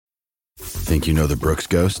Think you know the Brooks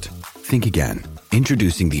Ghost? Think again.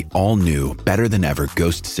 Introducing the all-new, better-than-ever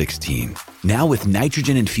Ghost 16. Now with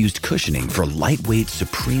nitrogen-infused cushioning for lightweight,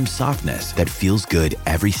 supreme softness that feels good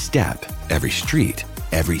every step, every street,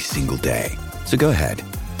 every single day. So go ahead,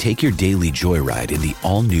 take your daily joyride in the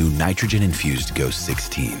all-new nitrogen-infused Ghost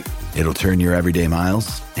 16. It'll turn your everyday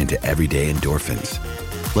miles into everyday endorphins.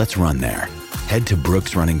 Let's run there. Head to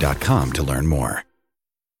brooksrunning.com to learn more.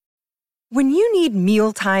 When you need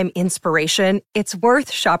mealtime inspiration, it's worth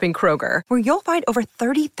shopping Kroger, where you'll find over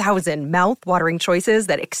 30,000 mouth-watering choices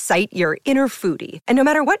that excite your inner foodie. And no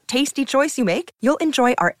matter what tasty choice you make, you'll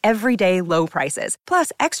enjoy our everyday low prices,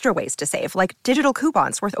 plus extra ways to save, like digital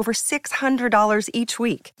coupons worth over $600 each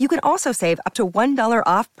week. You can also save up to $1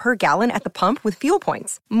 off per gallon at the pump with fuel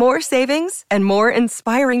points. More savings and more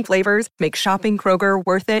inspiring flavors make shopping Kroger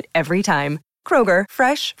worth it every time. Kroger,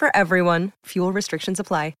 fresh for everyone. Fuel restrictions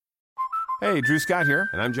apply. Hey, Drew Scott here,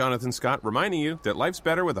 and I'm Jonathan Scott, reminding you that life's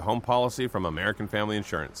better with a home policy from American Family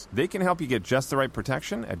Insurance. They can help you get just the right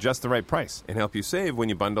protection at just the right price and help you save when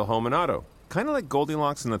you bundle home and auto. Kind of like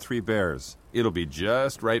Goldilocks and the Three Bears. It'll be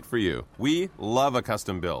just right for you. We love a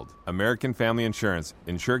custom build. American Family Insurance.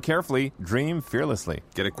 Insure carefully, dream fearlessly.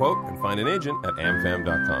 Get a quote and find an agent at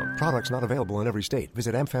amfam.com. Products not available in every state.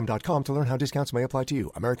 Visit amfam.com to learn how discounts may apply to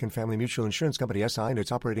you. American Family Mutual Insurance Company, SI, and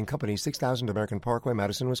its operating company, 6000 American Parkway,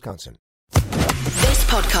 Madison, Wisconsin. This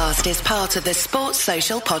podcast is part of the Sports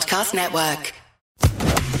Social Podcast Network.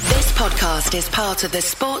 This podcast is part of the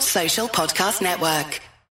Sports Social Podcast Network.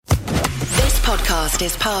 This podcast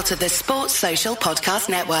is part of the Sports Social Podcast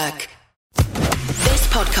Network. This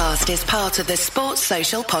podcast is part of the Sports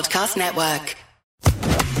Social Podcast Network.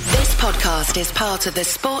 This podcast is part of the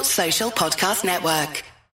Sports Social Podcast Network.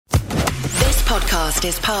 This podcast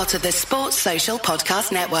is part of the Sports Social Podcast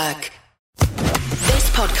Network. This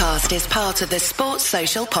podcast is part of the Sports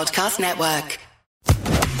Social Podcast Network.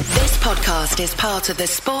 This podcast is part of the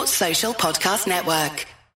Sports Social Podcast Network.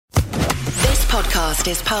 This podcast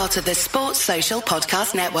is part of the Sports Social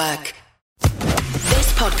Podcast Network.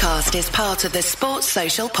 This podcast is part of the Sports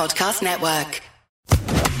Social Podcast Network.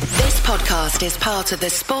 This podcast is part of the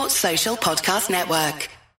Sports Social Podcast Network.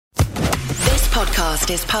 This podcast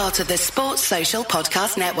is part of the Sports Social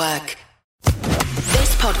Podcast Network.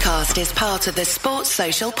 This podcast is part of the Sports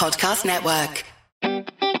Social Podcast Network.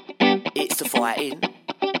 It's the fighting.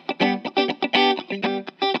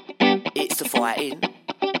 It's the fighting.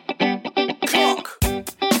 Clock.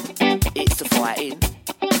 It's the fighting.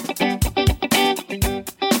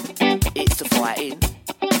 It's the fighting.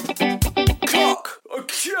 Clock.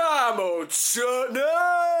 Come on, son.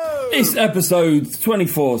 No. It's episode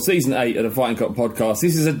 24, season 8 of the Fighting Cock podcast.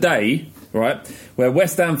 This is a day, right, where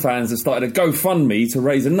West Ham fans have started a GoFundMe to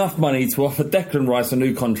raise enough money to offer Declan Rice a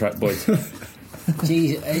new contract, boys.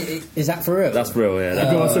 Jeez, is that for real? That's real, yeah.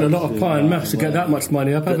 They've got a lot of pie and mash to get that much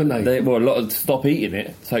money up, haven't they? Well, a lot of stop eating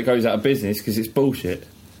it, so it goes out of business because it's bullshit.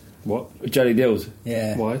 What? Jelly deals.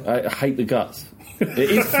 Yeah. Why? I hate the guts.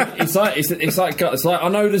 It's like guts. It's like, I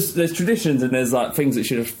know there's traditions and there's like things that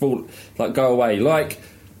should have go away, like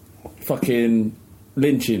fucking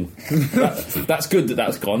lynching. That's good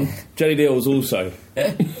that's gone. Jelly deals also.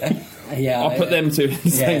 Yeah, I'll put them two in the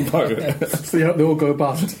same boat. So they all go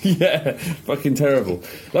bust. Yeah, fucking terrible.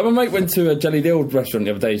 Like my mate went to a Jelly Deal restaurant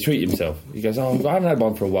the other day to treat himself. He goes, I haven't had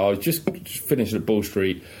one for a while. Just finished at Ball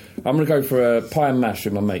Street. I'm going to go for a pie and mash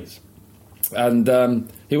with my mates. And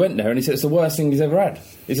he went there and he said it's the worst thing he's ever had.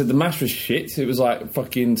 He said the mash was shit. It was like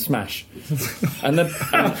fucking smash. And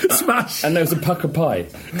Smash. And there was a pucker pie.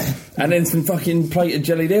 And then some fucking plate of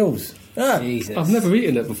Jelly Deals. Jesus. I've never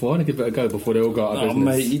eaten it before. I need to give it a go before they all go out of business.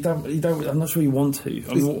 Mate, you don't. I'm not sure you want to.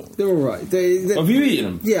 They're all right. Have you eaten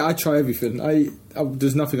them? Yeah, I try everything.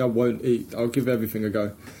 There's nothing I won't eat. I'll give everything a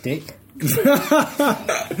go. Dick?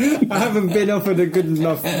 I haven't been offered a good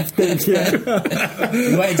enough dick yet.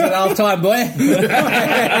 You waiting till half time, boy?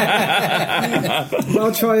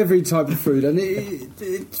 I'll try every type of food, and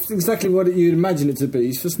it's exactly what you'd imagine it to be.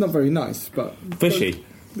 It's just not very nice, but fishy.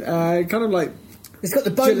 Kind of like. It's got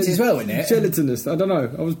the bones as well in it. Gelatinous. I don't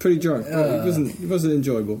know. I was pretty drunk. But it wasn't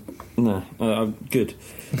enjoyable. No, good.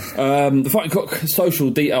 The Fighting Cock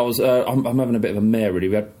social details. I'm having a bit of a mare really.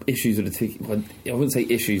 We had issues with the ticket. Well, I wouldn't say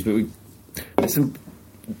issues, but everything's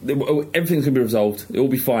going to be resolved. It'll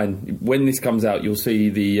be fine. When this comes out, you'll see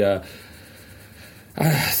the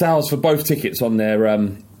sales for both tickets on there.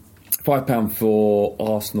 £5 for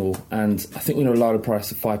Arsenal, and I think we're going to lower the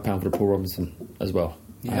price of £5 for the Paul Robinson as well.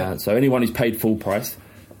 Yeah. So anyone who's paid full price,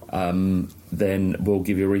 then we'll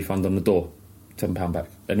give you a refund on the door, £7 back.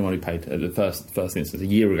 Anyone who paid at the first instance, a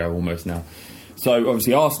year ago almost now. So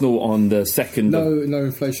obviously Arsenal on the second. No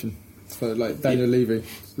inflation. So like Daniel Levy,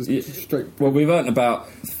 straight. Well, we've earned about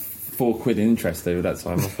 £4 in interest over that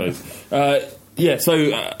time, I suppose.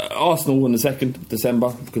 So Arsenal on the 2nd of December.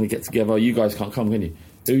 We're going to get together. You guys can't come, can you?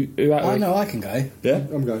 Who I know I can go. Yeah?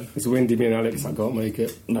 I'm going. It's windy, me and Alex, I can't make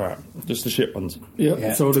it. All right, just the shit ones.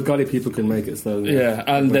 Yeah. So the gully people can make it, so... Yeah,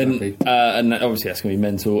 and then and obviously that's going to be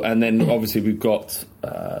mental. And then obviously we've got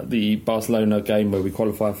the Barcelona game where we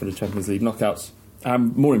qualify for the Champions League knockouts.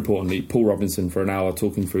 And more importantly, Paul Robinson for an hour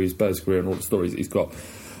talking through his Spurs career and all the stories that he's got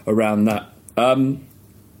around that.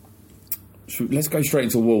 Let's go straight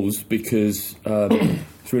into Wolves, because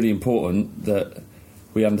it's really important that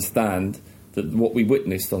we understand that what we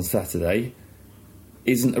witnessed on Saturday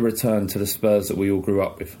isn't a return to the Spurs that we all grew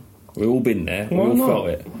up with. We've all been there. We all felt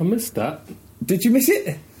it. I missed that. Did you miss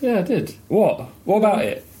it? Yeah, I did. What? What about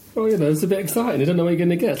it? Oh, it's a bit exciting. You don't know what you're going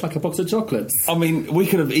to get. It's like a box of chocolates. I mean, we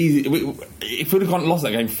could have if we'd have lost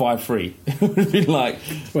that game 5-3, it would have been like...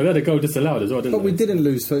 Well, they had a goal disallowed as well, didn't But they? we didn't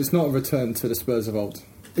lose, so it's not a return to the Spurs of old.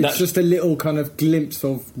 It's just a little kind of glimpse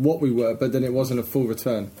of what we were, but then it wasn't a full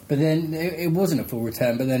return. But then it wasn't a full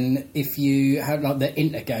return. But then if you had like the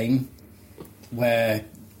Inter game where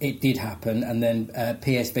it did happen, and then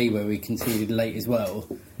PSV where we conceded late as well,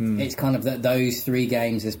 it's kind of that those 3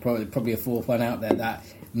 games. There's probably a 4th one out there that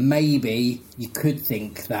maybe you could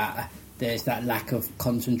think that there's that lack of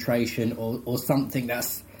concentration or something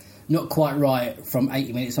that's not quite right from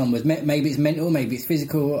 80 minutes onwards. Maybe it's mental, maybe it's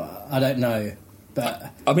physical. I don't know.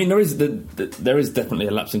 But I mean, there is definitely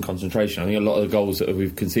a lapse in concentration. I think a lot of the goals that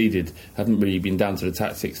we've conceded haven't really been down to the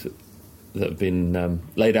tactics that have been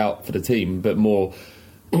laid out for the team, but more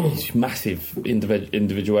massive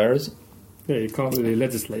individual errors. Yeah, you can't really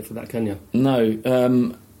legislate for that, can you?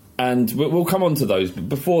 No, and we'll come on to those. But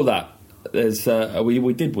before that, there's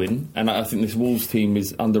we did win, and I think this Wolves team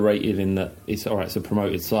is underrated in that it's all right. It's a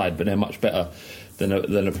promoted side, but they're much better than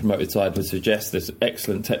a promoted side would suggest. There's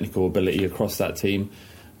excellent technical ability across that team.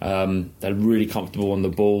 They're really comfortable on the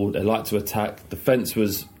ball. They like to attack. Defence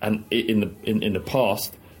was, and in the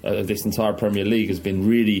past, this entire Premier League has been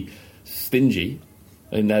really stingy,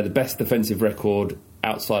 and they're the best defensive record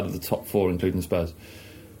outside of the top 4, including Spurs,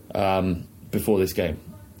 before this game.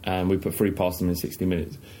 And we put 3 past them in 60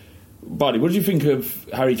 minutes. Buddy, what did you think of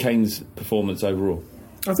Harry Kane's performance overall?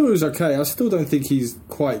 I thought it was okay. I still don't think he's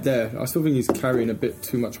quite there. I still think he's carrying a bit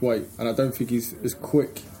too much weight, and I don't think he's as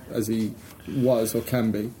quick as he was or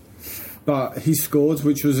can be. But he scored,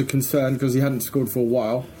 which was a concern because he hadn't scored for a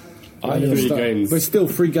while. 3 games. But still,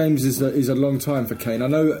 3 games is a long time for Kane. I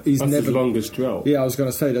know that's his longest drought. Yeah, I was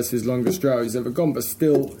going to say that's his longest drought he's ever gone. But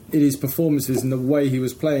still, in his performances and the way he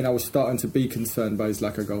was playing, I was starting to be concerned by his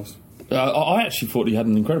lack of goals. I actually thought he had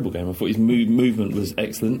an incredible game. I thought his movement was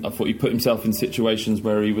excellent. I thought he put himself in situations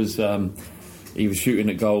where he was shooting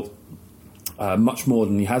at goal much more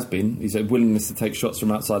than he has been. His willingness to take shots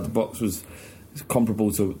from outside the box was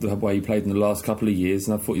comparable to the way he played in the last couple of years,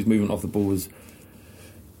 and I thought his movement off the ball was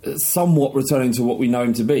somewhat returning to what we know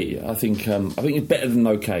him to be. I think he's better than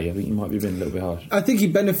okay. I think he might be being a little bit harsh. I think he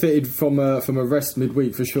benefited from a rest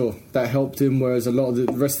midweek for sure. That helped him, whereas a lot of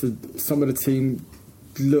the rest of some of the team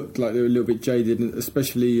looked like they were a little bit jaded, and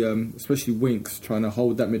especially Winks trying to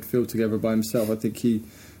hold that midfield together by himself. I think he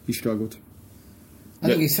struggled. I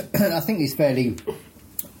think he's fairly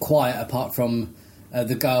quiet apart from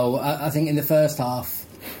the goal. I think in the first half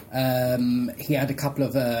he had a couple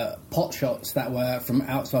of pot shots that were from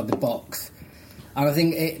outside the box, and I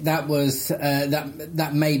think that was that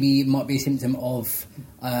maybe might be a symptom of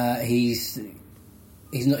he's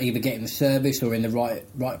not either getting the service or in the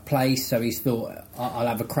right place, so he's thought, I'll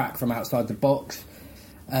have a crack from outside the box.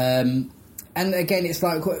 And again, it's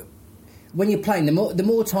like when you're playing, the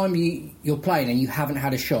more time you're playing and you haven't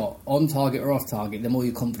had a shot on target or off target, the more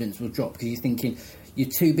your confidence will drop, because you're thinking you're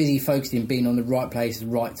too busy focusing on being on the right place at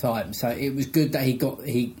the right time. So it was good that he got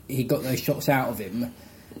those shots out of him.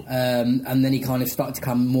 And then he kind of started to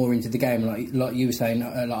come more into the game, like you were saying,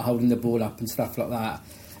 like holding the ball up and stuff like that.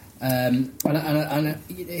 And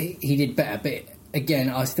he did better, but again,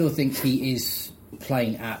 I still think he is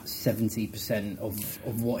playing at 70%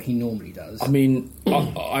 of what he normally does. I mean,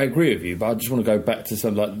 I agree with you, but I just want to go back to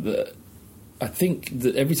something like I think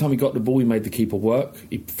that every time he got the ball, he made the keeper work.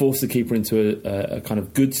 He forced the keeper into a kind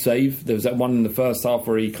of good save. There was that one in the first half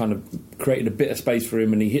where he kind of created a bit of space for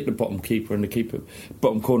him, and he hit the bottom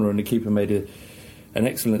corner, and the keeper made an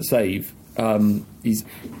excellent save. He's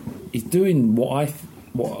doing what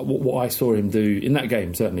I saw him do in that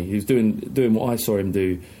game. Certainly, he was doing what I saw him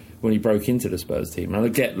do when he broke into the Spurs team. And I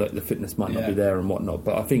get the fitness might not be there and whatnot,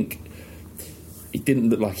 but I think it didn't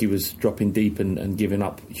look like he was dropping deep and giving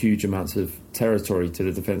up huge amounts of territory to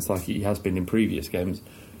the defence like he has been in previous games.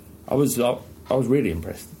 I was really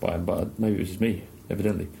impressed by him, but maybe it was just me,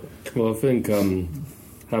 evidently. Well, I think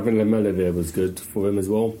having Lamela there was good for him as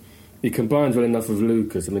well. He combines well enough with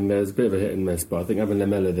Lucas. I mean, there's a bit of a hit and miss, but I think having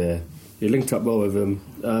Lamela there, he linked up well with him.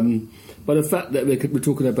 But the fact that we're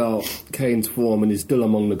talking about Kane's form and he's still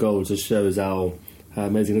among the goals just shows how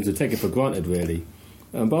amazing it is. To take it for granted, really.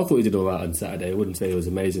 But I thought he did all right on Saturday. I wouldn't say he was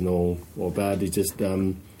amazing or bad. He's just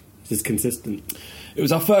consistent. It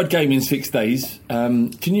was our third game in 6 days.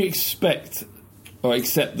 Can you expect or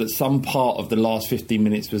accept that some part of the last 15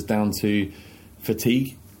 minutes was down to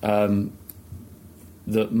fatigue?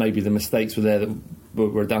 That maybe the mistakes were there that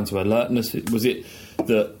were down to alertness? Was it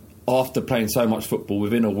that after playing so much football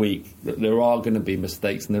within a week that there are going to be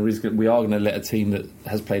mistakes and we are going to let a team that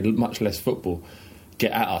has played much less football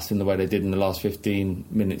get at us in the way they did in the last 15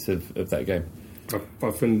 minutes of that game?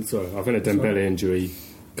 I think the Dembele injury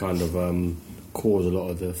kind of caused a lot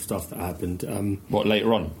of the stuff that happened. What,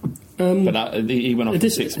 later on? But he went off for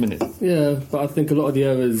 6 minutes. Yeah, but I think a lot of the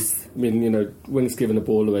errors, I mean, Winks giving the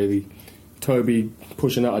ball away, Toby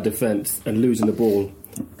pushing out of defence and losing the ball,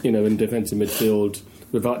 in defensive midfield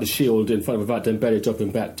without the shield in front, without Dembele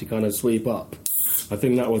dropping back to kind of sweep up. I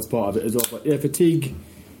think that was part of it as well. But yeah, fatigue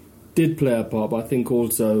did play a part, but I think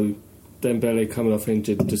also Dembele coming off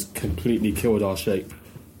injured just completely killed our shape.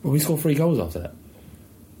 Well, we scored 3 goals after that.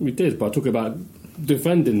 We did, but I talk about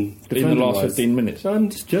defending in the last 15 minutes.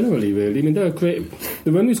 And just generally, really. I mean, they were creative.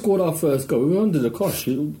 When we scored our first goal, we were under the cosh.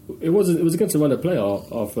 It was against the run of play,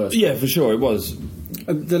 our first. Yeah, for sure, it was.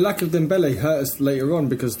 The lack of Dembele hurt us later on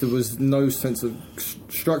because there was no sense of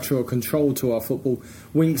structure or control to our football.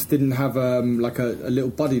 Winks didn't have a little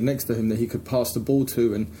buddy next to him that he could pass the ball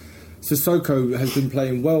to, and Sissoko has been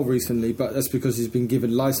playing well recently, but that's because he's been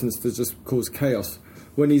given licence to just cause chaos.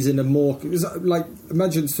 When he's in a more...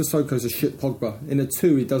 imagine Sissoko's a shit Pogba. In a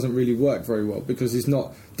 2, he doesn't really work very well because he's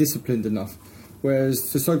not disciplined enough. Whereas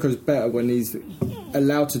Sissoko's better when he's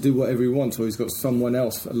allowed to do whatever he wants or he's got someone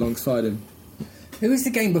else alongside him. Who was the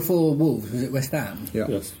game before Wolves? Was it West Ham? Yeah.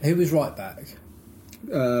 Yes. Who was right back?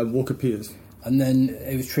 Walker-Peters. And then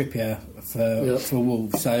it was Trippier for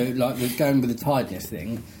Wolves. So, we're going with the tiredness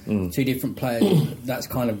thing. 2 different players. That's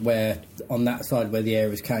kind of where, on that side, where the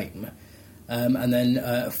errors came. And then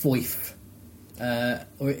Foyth.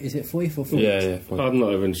 Or is it Foyth or Foyth? Yeah, Foyth. I'm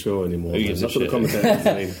not even sure anymore. That's what the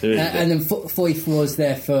commentators saying. And then Foyth was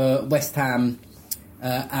there for West Ham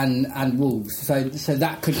and Wolves. So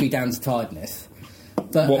that could be down to tiredness.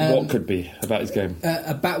 But what could be about his game?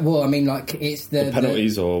 It's the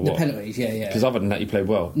penalties or what? The penalties, yeah. Because other than that, he played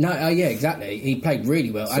well. No, yeah, exactly. He played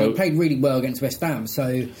really well, and he played really well against West Ham.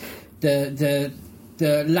 So the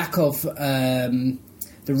lack of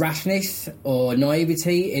the rashness or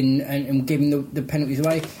naivety in giving the penalties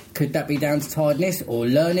away, could that be down to tiredness or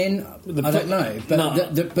learning? I don't know.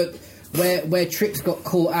 But but where Trips got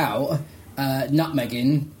caught out,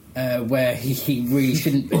 nutmegging, where he really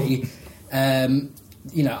shouldn't be.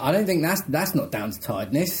 I don't think that's not down to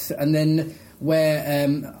tiredness. And then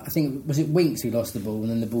where I think was it Winks who lost the ball,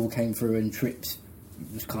 and then the ball came through and Trips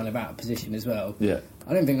was kind of out of position as well. Yeah,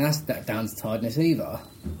 I don't think that's down to tiredness either.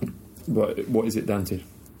 But what is it down to?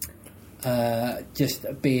 Just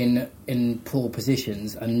being in poor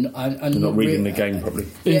positions and not reading the game properly.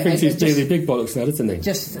 He thinks he's doing the big bollocks now, doesn't he?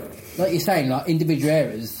 Just like you're saying, individual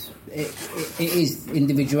errors. It is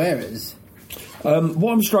individual errors.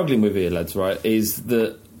 What I'm struggling with here, lads, right, is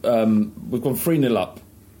that we've gone 3-0 up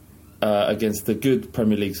against the good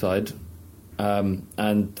Premier League side, and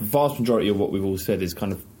the vast majority of what we've all said is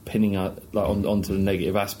kind of pinning onto the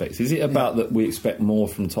negative aspects. Is it about that we expect more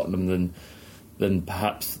from Tottenham than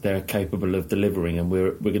perhaps they're capable of delivering, and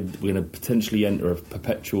we're going to potentially enter a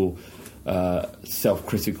perpetual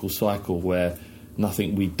self-critical cycle where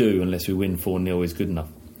nothing we do unless we win 4-0 is good enough?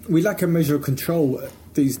 We lack a measure of control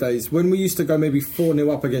these days. When we used to go maybe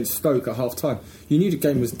 4-0 up against Stoke at half-time, you knew the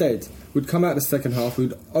game was dead. We'd come out the second half,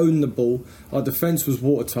 we'd own the ball, our defence was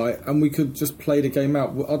watertight, and we could just play the game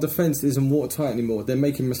out. Our defence isn't watertight anymore. They're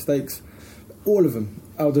making mistakes. All of them.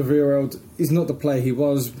 Alderweireld is not the player he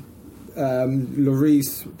was.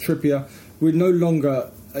 Lloris, Trippier. We're no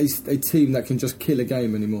longer a team that can just kill a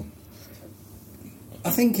game anymore. I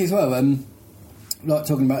think as well,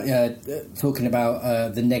 talking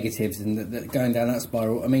about the negatives and the going down that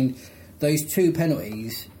spiral. I mean, those 2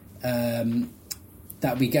 penalties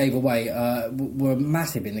that we gave away were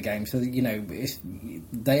massive in the game. So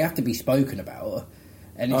they have to be spoken about,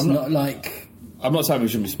 and it's not like I'm not saying we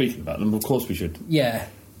shouldn't be speaking about them. Of course we should. Yeah,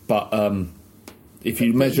 but if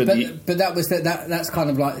you measure but that was that's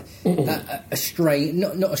kind of like a strange,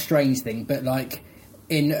 not a strange thing, but like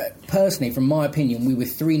personally, from my opinion, we were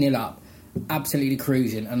 3-0 up. absolutely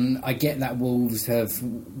cruising, and I get that Wolves have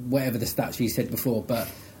whatever the stats you said before, but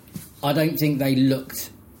I don't think they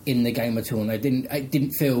looked in the game at all. And it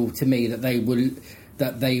didn't feel to me that they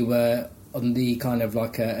were on the kind of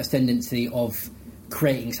like ascendancy of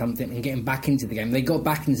creating something and getting back into the game. They got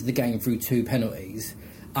back into the game through 2 penalties,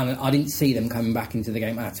 and I didn't see them coming back into the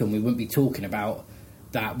game at all. And we wouldn't be talking about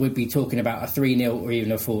that. We'd be talking about a 3-0 or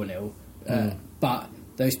even a 4-0. But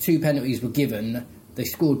those 2 penalties were given. They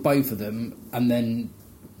scored both of them, and then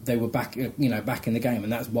they were back in the game,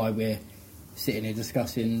 and that's why we're sitting here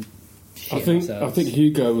discussing. I think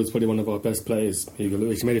Hugo was probably one of our best players. Hugo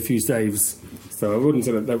Lloris, he made a few saves, so I wouldn't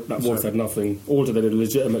say that Wolves had nothing. Alder did a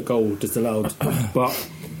legitimate goal disallowed, but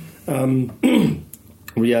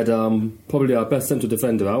we had probably our best central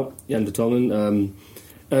defender out, Jan Vertonghen.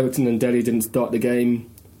 Everton and Dele didn't start the game.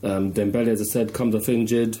 Dembele, as I said, comes off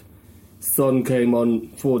injured. Son came on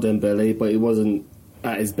for Dembele, but he wasn't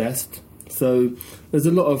at his best. So there's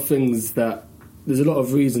a lot of reasons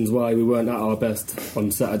why we weren't at our best on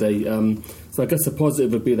Saturday. So I guess the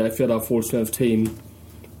positive would be that if we had our full strength team,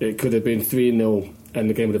 it could have been 3-0 and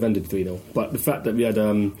the game would have ended 3-0. But the fact that we had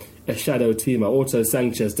a shadow team, also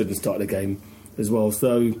Sanchez didn't start the game as well.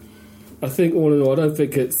 So I think all in all, I don't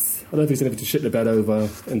think it's anything to shit the bed over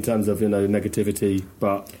in terms of negativity,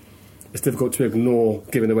 but it's difficult to ignore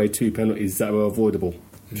giving away 2 penalties that were avoidable.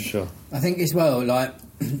 Sure. I think as well, like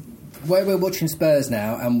where we're watching Spurs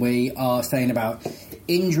now, and we are saying about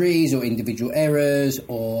injuries or individual errors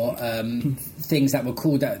or things that were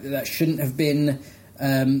called that shouldn't have been.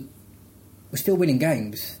 We're still winning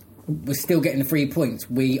games. We're still getting the 3 points.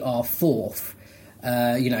 We are 4th.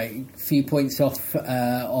 A few points off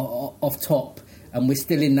top, and we're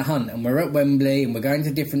still in the hunt. And we're at Wembley, and we're going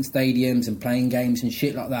to different stadiums and playing games and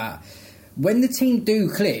shit like that. When the team do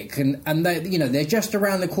click, and they're just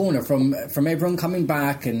around the corner from everyone coming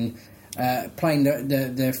back and playing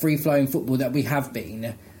the free flowing football that we have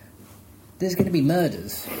been, there's going to be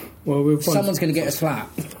murders. Well, someone's going to get a slap,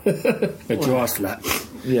 a dry slap.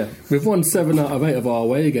 Yeah, we've won 7 out of 8 of our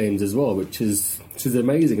away games as well, which is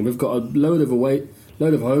amazing. And we've got a load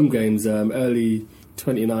of home games early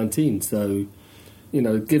 2019. So,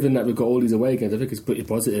 given that we've got all these away games, I think it's pretty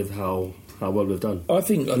positive how well we've done. I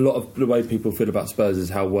think a lot of the way people feel about Spurs is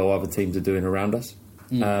how well other teams are doing around us.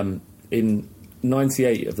 In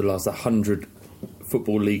 98 of the last 100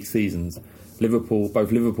 Football League seasons,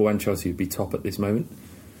 both Liverpool and Chelsea would be top at this moment.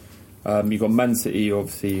 You've got Man City,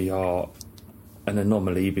 obviously, are an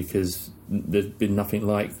anomaly because there's been nothing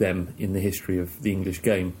like them in the history of the English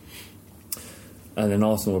game. And then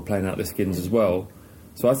Arsenal are playing out their skins as well.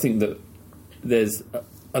 So I think that there's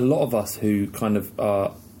a lot of us who kind of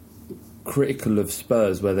are critical of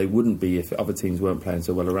Spurs where they wouldn't be if other teams weren't playing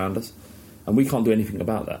so well around us, and we can't do anything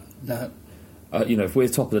about that. No. If we're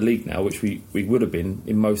top of the league now, which we would have been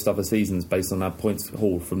in most other seasons based on our points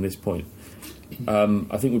haul from this point,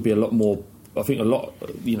 I think we'd be a lot more. I think if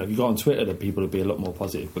you go on Twitter, that people would be a lot more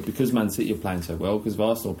positive. But because Man City are playing so well, because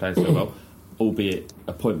Arsenal are playing so well, albeit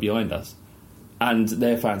a point behind us, and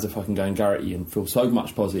their fans are fucking going Garrity and feel so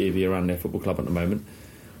much positivity around their football club at the moment.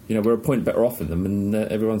 We're a point better off than them, and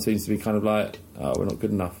everyone seems to be kind of like, oh, we're not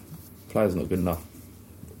good enough. Players are not good enough.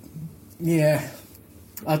 Yeah.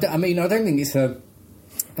 I don't think it's a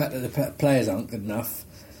fact that the players aren't good enough.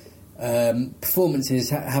 Performances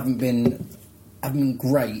haven't been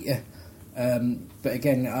great. But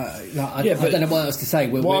again, I don't know what else to say.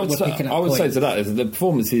 We're picking up I would points. say to that is the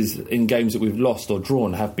performances in games that we've lost or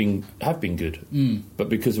drawn have been good. But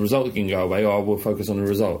because the result can go away, we'll focus on the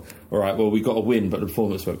result. All right, well, we got a win, but the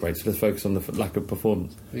performance weren't great, so let's focus on the lack of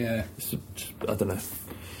performance. Yeah. I don't know.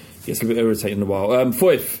 It gets a bit irritating a while.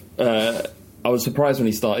 Foyth, I was surprised when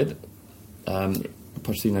he started.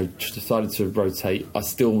 Pochettino decided to rotate. I'm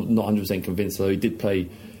still not 100% convinced, though he did play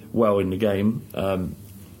well in the game.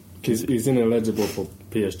 He's ineligible for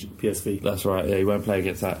PSV. That's right, yeah, he won't play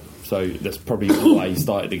against that. So that's probably why he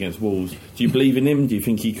started against Wolves. Do you believe in him? Do you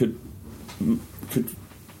think he could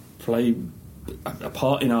play a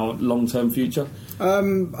part in our long-term future? I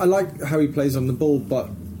like how he plays on the ball,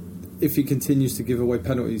 but if he continues to give away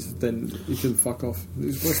penalties, then he should fuck off.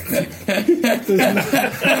 You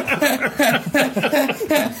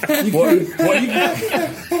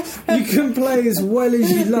can play as well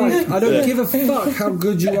as you like. I don't give a fuck how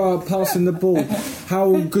good you are passing the ball,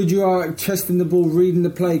 how good you are at chesting the ball, reading the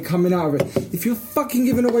play, coming out of it. If you're fucking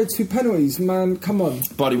giving away 2 penalties, man, come on.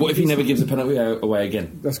 Buddy, what if he never gives a penalty away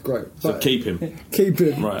again? That's great. So keep him. Keep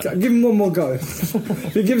him. Right. Give him one more go.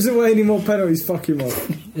 If he gives away any more penalties, fuck him off.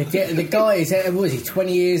 The guy is, what is he,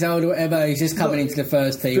 20 years old or whatever? He's just coming into the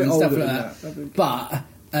first team and stuff like that. But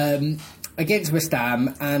against West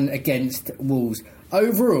Ham and against Wolves.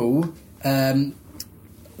 Overall, when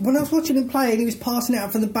I was watching him play and he was passing it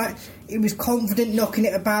out from the back, he was confident, knocking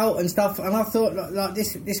it about and stuff. And I thought, like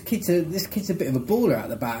this kid's a bit of a baller out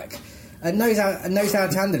the back, and knows how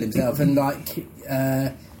to handle himself. And like,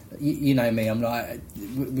 you know me, I'm like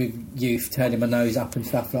with youth, turning my nose up and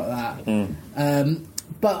stuff like that.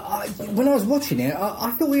 But when I was watching it,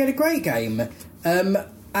 I thought we had a great game.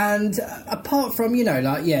 And apart from,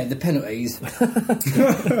 the penalties,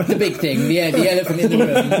 the big thing, the elephant in the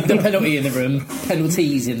room, the penalty in the room,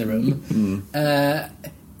 penalties in the room,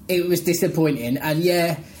 it was disappointing. And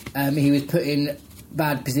he was put in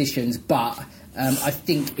bad positions, but I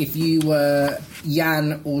think if you were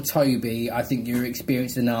Jan or Toby, I think you're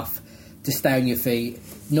experienced enough to stay on your feet,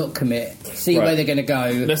 not commit, see where they're going to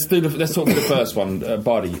go. Let's talk for the first one,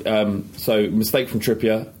 Bardi. So mistake from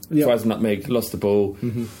Trippier. Tries a nutmeg, lost the ball.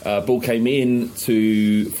 Ball came in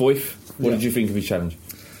to Foyth. What did you think of his challenge?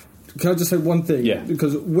 Can I just say one thing? Yeah.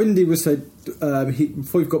 Because Windy was said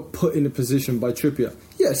Foyth got put in a position by Trippier.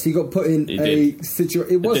 Yes, he got put in a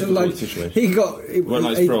situation. It wasn't like he got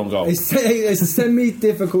a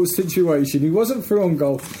semi-difficult situation. He wasn't through on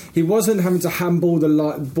goal. He wasn't having to handball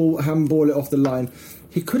it off the line.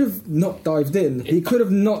 He could have not dived in. He could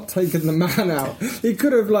have not taken the man out. He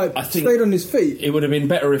could have stayed on his feet. It would have been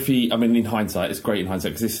better if he. I mean, in hindsight, it's great in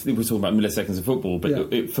hindsight because we're talking about milliseconds of football.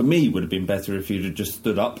 But for me, it would have been better if he'd have just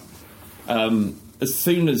stood up. As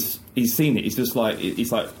soon as he's seen it, it's just like it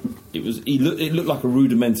looked like a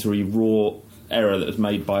rudimentary raw error that was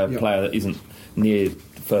made by a player that isn't near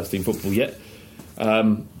first team football yet.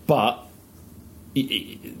 But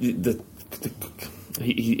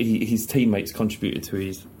his teammates contributed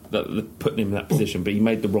to putting him in that position, but he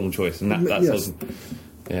made the wrong choice, and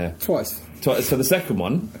twice. So the second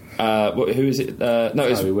one, who is it?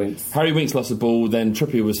 Harry Winks. Harry Winks lost the ball. Then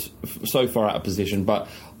Trippier was so far out of position, but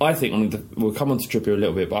I think we'll come on to Trippier a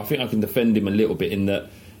little bit. But I think I can defend him a little bit in that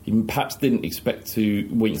he perhaps didn't expect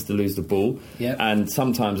Winks to lose the ball, and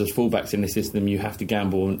sometimes as fullbacks in the system, you have to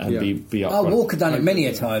gamble and be up. Walker done it many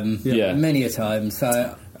a time. Many a time.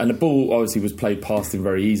 So. And the ball obviously was played past him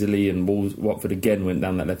very easily, and Watford again went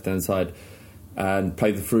down that left-hand side and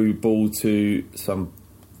played the through ball to some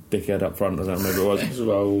dickhead up front. I don't remember what it was.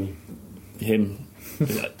 Well, him.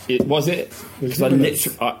 Was it? Because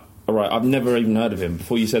I've never even heard of him.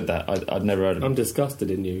 Before you said that, I'd never heard of him. I'm disgusted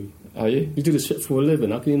in you. Are you? You do this shit for a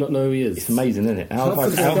living. How can you not know who he is? It's amazing, isn't it? How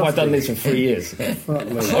have I done this for 3 years?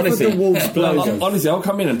 Honestly, I'll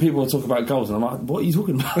come in and people will talk about goals, and I'm like, what are you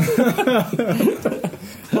talking about?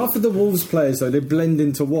 Half of the Wolves players, though, they blend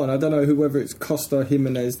into one. I don't know whether it's Costa,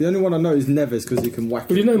 Jimenez. The only one I know is Neves because he can whack.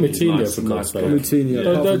 But you know Moutinho for Christ's sake.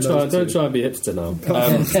 Moutinho. Don't try and be hipster now.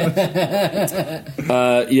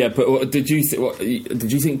 But did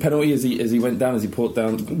you think penalty as he went down, as he poured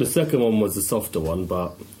down? The second one was the softer one,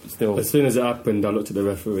 but still, as soon as it happened, I looked at the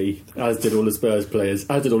referee, as did all the Spurs players,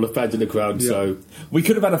 as did all the fans in the crowd. So we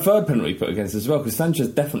could have had a third penalty put against us as well, because Sanchez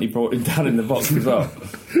definitely brought him down in the box as well.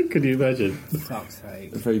 Could you imagine? Fuck's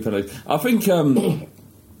sake. Three penalties. I think that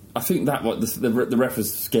the ref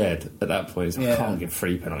was scared at that point. I can't give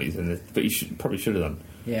 3 penalties in this, but he probably should have done.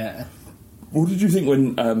 Yeah. What did you think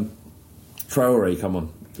when Traore come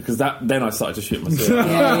on? Because then I started to shit myself.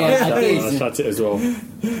 I shut it as well.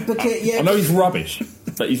 I know he's rubbish,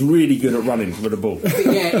 but he's really good at running with the ball.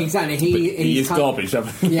 Yeah, exactly. He is garbage.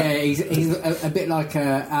 He's a bit like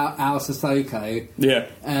Al Sissoko.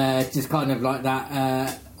 Yeah. Just kind of like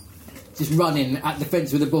that. Just running at the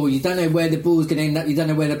fence with the ball. You don't know where the ball's going to end up. You don't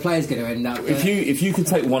know where the player's going to end up. If you could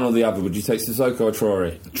take one or the other, would you take Sissoko or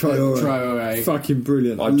Traore? Traore. Fucking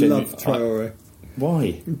brilliant. I love Traore.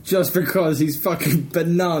 Why? Just because he's fucking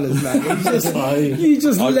bananas, man. You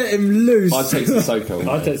just let him loose. I'd take Sissoko.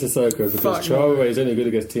 I'd take Sissoko because Traore is only good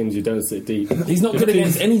against teams who don't sit deep. He's not good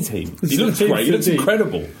against any team. He looks great. He looks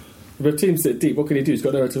incredible. If a team sit deep, what can he do? He's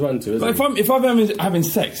got nowhere to run to, isn't he? If I'm having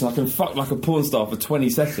sex and I can fuck like a porn star for 20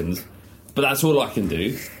 seconds, but that's all I can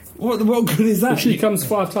do, what good is that? If she comes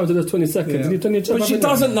 5 times in those 20 seconds, you've done your job. But she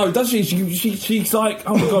doesn't know, does she? She's like,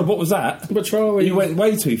 oh my god, what was that? But Traore, you went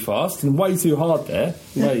way too fast and way too hard there.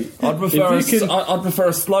 Mate, I'd prefer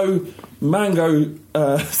a slow mango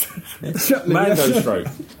stroke.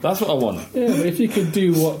 That's what I want. Yeah, but if you could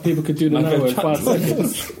do what people could do now in 5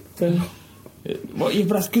 seconds, then. But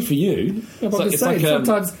that's good for you. Yeah, but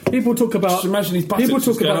sometimes people talk about. Just imagine his buttocks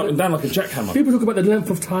just going up and down like a jackhammer. People talk about the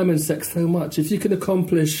length of time in sex so much. If you can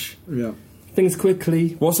accomplish things quickly,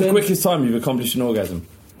 what's the quickest time you've accomplished an orgasm?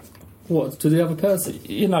 What, to the other person?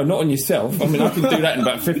 You know, not on yourself. I mean, I can do that in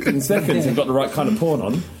about 15 seconds and got the right kind of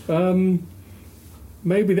porn on.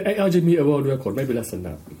 Maybe the 800 metre world record. Maybe less than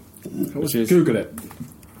that. Google it.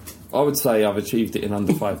 I would say I've achieved it in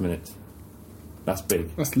under 5 minutes. That's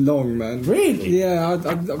big. That's long, man. Really? Yeah,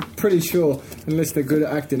 I'm pretty sure. Unless they're good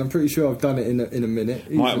at acting, I'm pretty sure I've done it in a minute.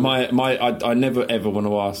 I never ever want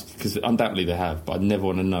to ask, because undoubtedly they have, but I never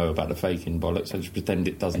want to know about the faking bollocks. I just pretend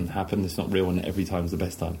it doesn't happen. It's not real, and every time's the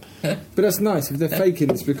best time. But that's nice. If they're faking,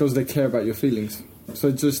 it's because they care about your feelings. So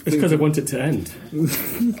just it's because they want it to end.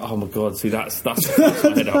 Oh my god! See, that's I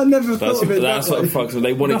never thought of it. That's what fucks them.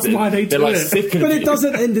 They want That's it. why they they're do like it. sick of But it. it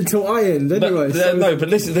doesn't end until I end anyway. No, but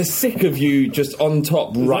listen, they're sick of you just on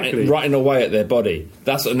top Exactly. rutting away at their body.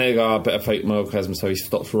 That's what they go. I better fake my orgasm so he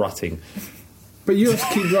stops rutting. But you have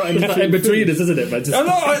to keep writing It's in between us, isn't it? But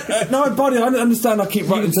just No, buddy, I understand. I keep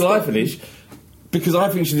writing until I finish. Because I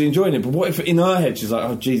think she's enjoying it, but what if in her head she's like,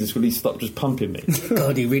 "Oh Jesus, will he stop just pumping me?"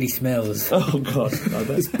 God, he really smells. Oh God,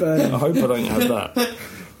 I hope I don't have that.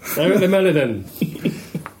 Eric Lamela then.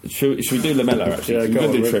 Should we do Lamela actually? Yeah, we go can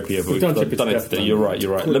on, do Rick. Trippier, but We've done we've done Trippier it to today. death,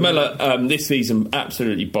 You're right. Lamela this season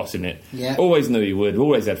absolutely bossing it. Yeah. Always knew he would.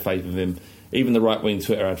 Always had faith in him. Even the right wing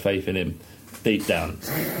Twitter had faith in him deep down.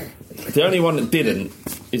 The only one that didn't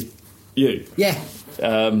is you. Yeah.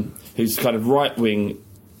 Who's kind of right wing.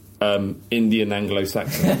 Indian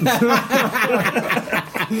Anglo-Saxon.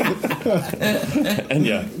 And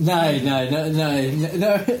yeah. No,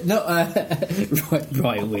 not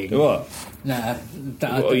right wing. What? No.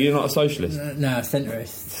 Are you not a socialist? No,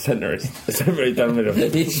 centrist. Centrist. Centrist down the middle.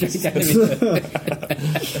 It's straight down the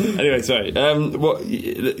middle. Anyway, sorry. What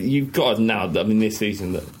you've got now? I mean, this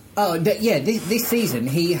season that. Oh, this season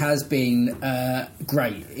he has been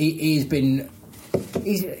great. He's been.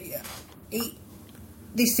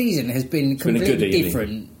 This season has been completely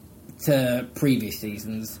different to previous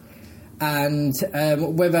seasons, and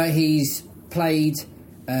whether he's played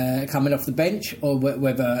coming off the bench or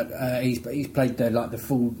whether he's played the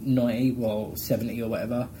full 90 or 70 or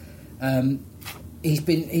whatever, he's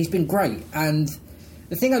been great. And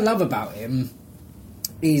the thing I love about him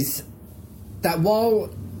is that while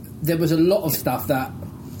there was a lot of stuff that,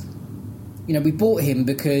 you know, we bought him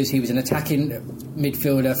because he was an attacking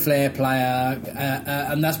midfielder, flair player,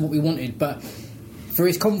 and that's what we wanted. But for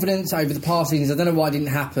his confidence over the past seasons, I don't know why it didn't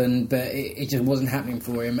happen, but it just wasn't happening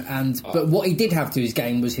for him. But what he did have to his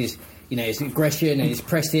game was his aggression and his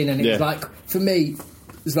pressing, and it was like, for me,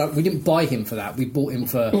 it's like we didn't buy him for that. We bought him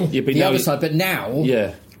for the other side. But now,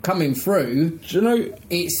 coming through, do you know,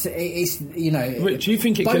 it's you know. Rich, do you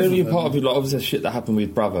think it could only be part of it? Like, obviously, shit that happened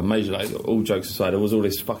with brother, major. Like, all jokes aside, there was all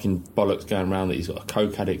this fucking bollocks going around that he's got a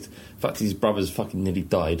coke addict. In fact, his brother's fucking nearly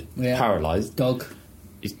died, paralysed.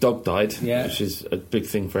 His dog died, which is a big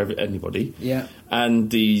thing for anybody. Yeah,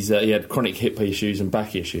 and he had chronic hip issues and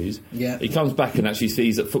back issues. Yeah, he comes back and actually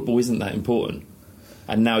sees that football isn't that important,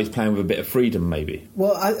 and now he's playing with a bit of freedom, maybe.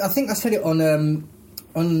 Well, I think I said it on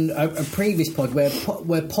a previous pod where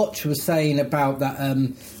Poch was saying about that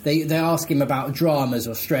they asked him about dramas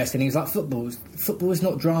or stress, and he was like, football is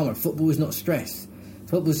not drama, football is not stress,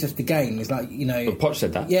 football's just a game. It's like, you know. But Poch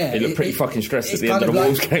said that. Yeah, he looked pretty fucking stressed at the end of the like,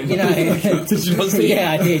 Wolves game. You know, did you not see?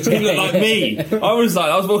 Yeah, I did. He looked like me. I was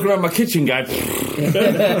walking around my kitchen going, and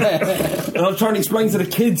I was trying to explain to the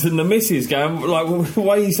kids and the missus going, like,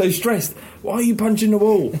 why are you so stressed? Why are you punching the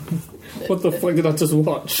wall? What the fuck did I just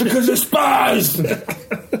watch? Because of Spurs.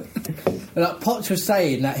 Like Potts was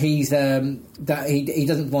saying that he's that he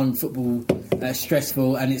doesn't find football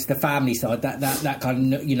stressful, and it's the family side that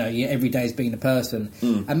kind of, you know, your everyday as being a person,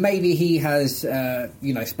 and maybe he has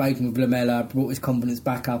spoken with Lamela, brought his confidence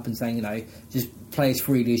back up, and saying, you know, just play as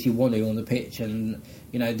freely as you want to on the pitch, and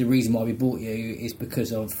you know the reason why we bought you is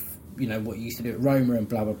because of, you know, what you used to do at Roma and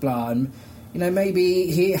blah blah blah, and you know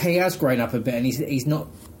maybe he has grown up a bit, and he's not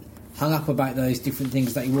hung up about those different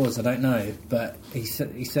things that he was. I don't know, but he's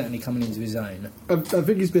certainly coming into his own. I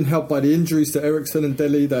think he's been helped by the injuries to Ericsson and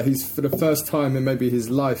Dele, that he's, for the first time in maybe his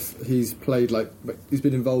life, he's played he's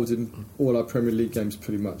been involved in all our Premier League games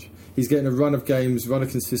pretty much. He's getting a run of games, run of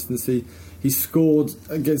consistency. He's scored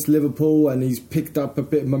against Liverpool and he's picked up a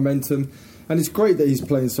bit of momentum, and it's great that he's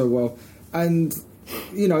playing so well. And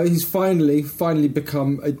you know, he's finally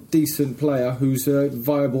become a decent player who's a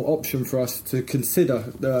viable option for us to consider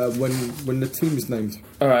when the team is named.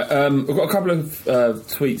 All right, we've got a couple of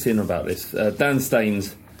tweets in about this. Dan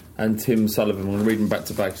Staines and Tim Sullivan, I'm going to read them back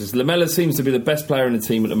to back. Says, Lamela seems to be the best player in the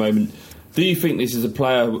team at the moment. Do you think this is a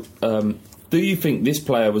player? Do you think this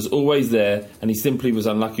player was always there and he simply was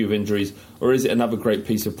unlucky with injuries, or is it another great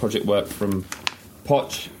piece of project work from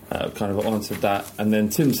Poch? Kind of answered that. And then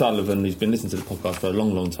Tim Sullivan, who's been listening to the podcast for a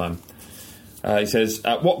long, long time, He says,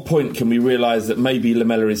 at what point can we realise that maybe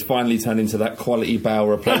Lamela is finally turned into that quality Bale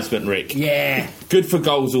replacement, Rick? Yeah. Good for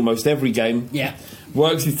goals almost every game. Yeah.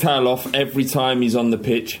 Works his tail off every time he's on the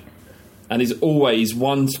pitch. And is always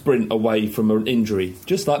one sprint away from an injury,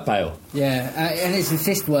 just like Bale. Yeah, and his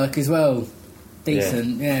assist work as well.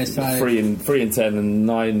 Decent, yeah. So 3 and 10 and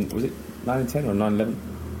 9, was it 9 and 10 or 9 and 11?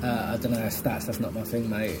 I don't know stats. That's not my thing,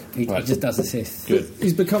 mate. He just does assists. Good.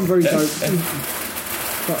 He's become very. Carry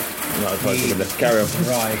on.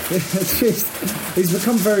 Right. He's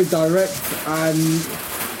become very direct, and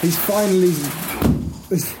he's finally.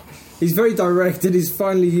 He's very direct, and he's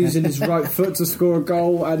finally using his right foot to score a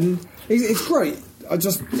goal, and it's great. I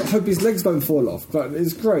just hope his legs don't fall off, but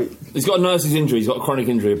it's great. He's got a nurse's injury. He's got a chronic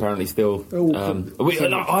injury apparently still.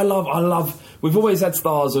 I love. We've always had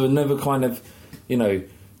stars who are never kind of,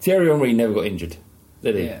 Thierry Henry never got injured,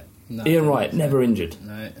 did he? Yeah, no, Ian Wright never injured.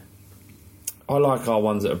 No. I like our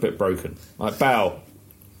ones that are a bit broken. Like Bale,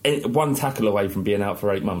 one tackle away from being out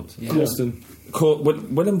for 8 months. Yeah. Austin. What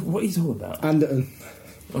are you talking about? Anderton.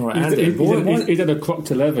 All right, Andy. He did a croc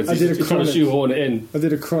to 11. He's trying to shoehorn it in. I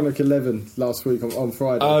did a chronic 11 last week on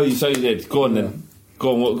Friday. Oh, so you did. Go on then.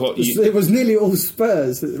 Go on. What It was nearly all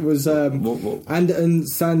Spurs. It was Anderton,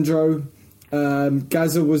 Sandro,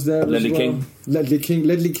 Gaza was there. Ledley as well. King.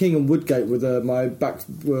 Ledley King, and Woodgate were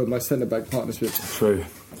my centre back partnership. True.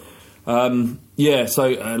 Let's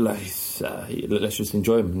just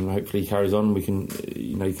enjoy him, and hopefully he carries on. We can,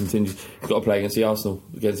 he continues. He's got to play against the Arsenal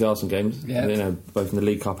games. Yeah. Both in the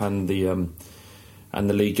League Cup and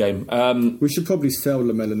the league game. We should probably sell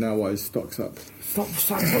Lamela now while his stock's up. What's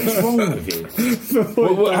wrong with you?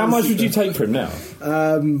 How much would you take for him now?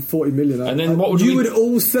 40 million. And then what would you would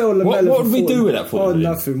all sell Lamela? What would we do with that 40 million?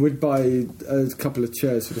 Nothing. We'd buy a couple of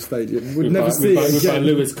chairs for the stadium. We'd never see it We'd buy again.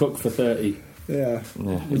 Lewis Cook for 30. Yeah.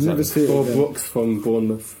 Exactly. Never see it Or again. Brooks from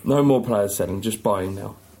Bournemouth. No more players selling, just buying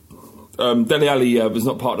now. Dele Alli was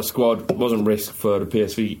not part of the squad, wasn't risked for the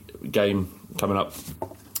PSV game coming up.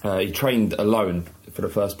 He trained alone for the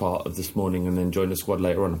first part of this morning and then joined the squad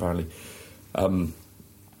later on, apparently.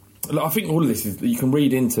 I think all of this is, you can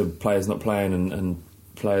read into players not playing and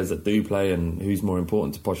players that do play and who's more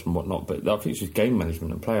important to Poch and whatnot, but I think it's just game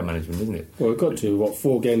management and player management, isn't it? Well, we've got to,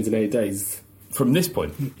 4 games in 8 days? From this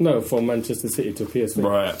point? No, from Manchester City to PSV.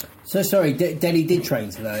 Right. So sorry, Dele did train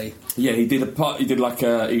today. Yeah, he did a part. He did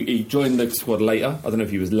he joined the squad later. I don't know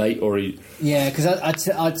if he was late or he. Yeah, because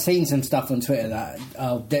I'd seen some stuff on Twitter that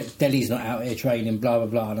Dele's not out here training, blah blah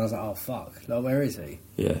blah, and I was like, oh fuck, like, where is he?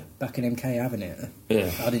 Yeah. Back in MK having it. Yeah.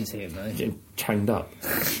 I didn't see him though. Getting chained up.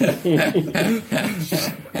 They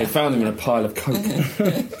found him in a pile of coke.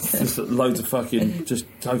 Just loads of fucking just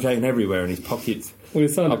cocaine everywhere in his pockets. Well, he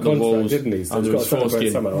signed a contract, didn't he? So he's got to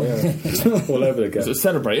celebrate somehow, yeah. All over again. So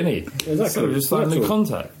celebrate, isn't he? Exactly. So just signed a new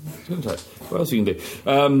contract. What else you can do?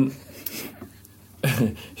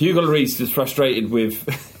 Hugo Lloris is frustrated with...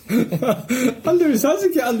 Lewis, how does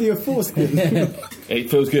it get under your foreskin? It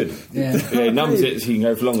feels good. Yeah. It numbs it so you can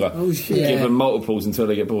go for longer. Oh, shit. Give Yeah. them multiples until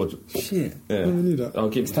they get bored. Shit. Yeah. I never knew that. I'll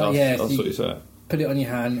give like, I'll so sort this out. Put it on your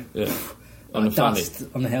hand. Yeah. On the Dust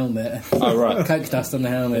fanny. on the helmet. Oh, right. Coke dust on the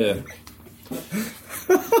helmet. Yeah.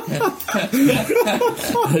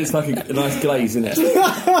 It's like a nice glaze, isn't it?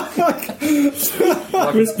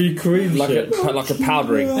 Crispy cream like a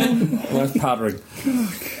powdering. Nice powdering.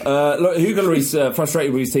 Look, Hugo Lloris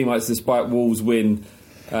frustrated with his teammates despite Wolves' win.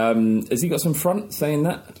 Has he got some front saying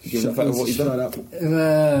that? Given the fact of what he's done? Up.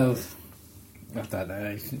 Well, I don't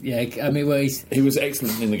know. Yeah, I mean, well, He was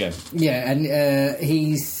excellent in the game. yeah, and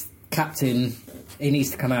he's captain. He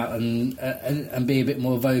needs to come out and be a bit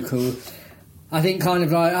more vocal. I think kind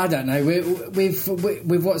of like, I don't know,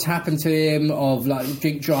 with what's happened to him of like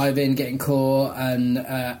drink driving, getting caught, and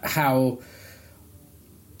how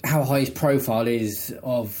high his profile is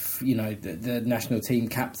of the national team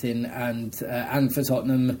captain and for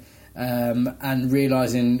Tottenham, and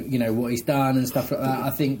realising what he's done and stuff like that.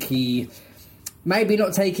 I think he maybe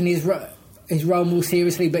not taking his role more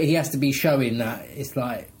seriously, but he has to be showing that it's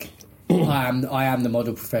like I am the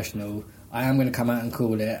model professional. I am going to come out and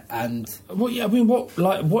call it. And well, yeah, I mean, what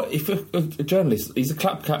if a journalist? He's a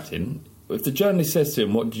club captain. If the journalist says to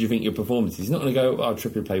him, "What did you think your performance?" He's not going to go, "Oh,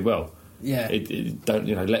 Trippier played well." Yeah, don't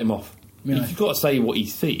let him off. Yeah. You've got to say what he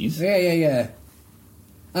sees. Yeah.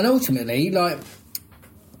 And ultimately, like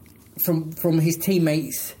from his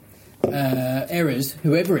teammates' errors,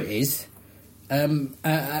 whoever it is,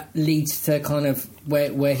 leads to kind of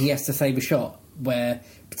where he has to save a shot. Where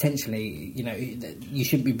potentially, you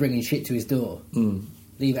shouldn't be bringing shit to his door.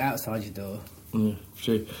 Leave it outside your door.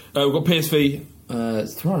 True. We've got PSV.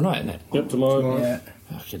 It's tomorrow night, isn't it? Yep, tomorrow. Yeah.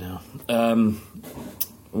 Fucking hell.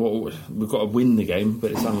 well, we've got to win the game,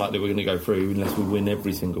 but it's unlikely we're going to go through unless we win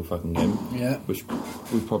every single fucking game. Yeah. Which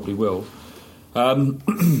we probably will. Probably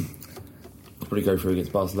go through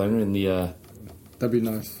against Barcelona in the That'd be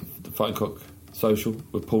nice. the Fighting Cock social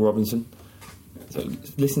with Paul Robinson. So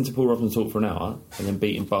listen to Paul Robinson talk for an hour and then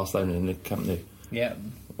beating Barcelona in the Camp Nou. Yeah.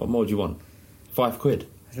 What more do you want? £5?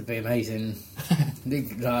 That'd be amazing.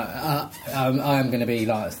 I am going to be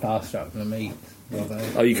like starstruck when I meet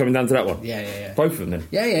Robbo. Are you coming down to that one? Yeah. Both of them then?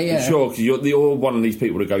 Yeah. You sure? Because you're one of these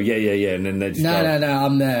people that go, yeah, and then they just No, go,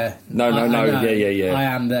 I'm there. No, yeah. I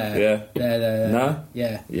am there. Yeah? There. No?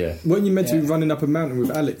 Yeah. Weren't you meant to be running up a mountain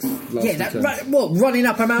with Alex last weekend? Running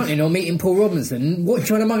up a mountain or meeting Paul Robinson? What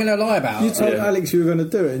am I going to lie about? You told Alex you were going to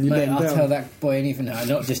do it and you let him I'll down. tell that boy anything. No,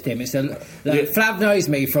 not just him. It's Flav knows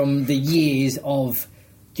me from the years of,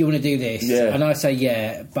 do you want to do this? Yeah. And I say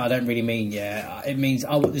yeah, but I don't really mean yeah. It means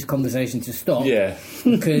I want this conversation to stop. Yeah.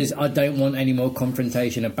 Because I don't want any more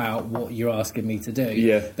confrontation about what you're asking me to do.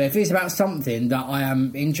 Yeah. But if it's about something that I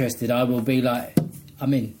am interested, I will be like,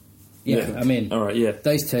 I'm in. Yeah. I'm in. All right, yeah.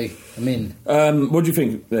 Those two, I'm in. What do you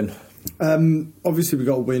think then? Obviously we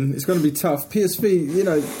got to win. It's going to be tough.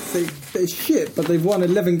 PSV, they're shit, but they've won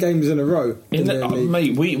 11 games in a row.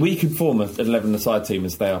 Mate, we could form an 11-a-side team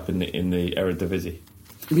and stay up in the Eredivisie.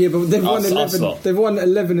 Yeah, but they've won 11. Slot. They've won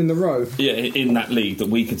 11 in a row. Yeah, in that league that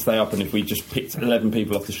we could stay up, and if we just picked 11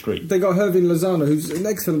 people off the street. They got Hervin Lozano, who's an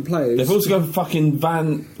excellent player. They've also got fucking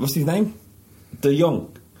what's his name? De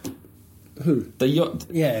Jong. Who?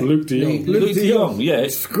 Yeah. Luke de Jong. Luke de Jong, yeah. He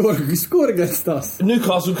scored against us.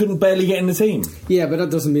 Newcastle couldn't barely get in the team. Yeah, but that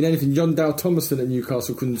doesn't mean anything. John Dow Thomason at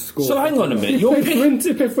Newcastle couldn't score. So hang on a minute. You're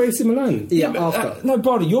for AC Milan. Yeah, after. No,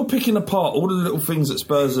 Barney, you're picking apart all the little things that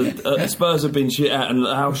Spurs have been shit at and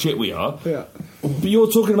how shit we are. Yeah. But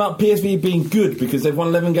you're talking about PSV being good because they've won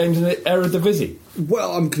 11 games in the Eredivisie.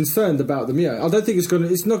 Well, I'm concerned about them. Yeah, I don't think we're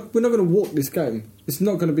not going to walk this game. It's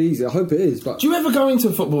not going to be easy. I hope it is. But do you ever go into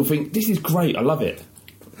football and think this is great? I love it.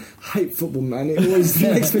 I hate football, man. It always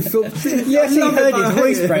makes me feel. Yeah, I heard his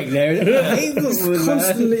voice break there. It's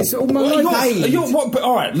constantly. It's all my life.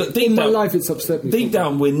 All right, look, deep down, my life, it's upset me. Deep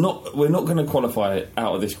down, we're not going to qualify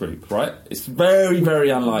out of this group, right? It's very, very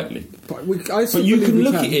unlikely. But you can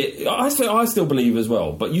look at it. I still believe as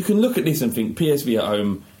well. But you can look at this and think PSV at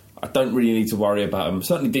home. I don't really need to worry about them.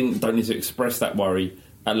 Certainly don't need to express that worry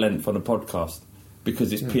at length on a podcast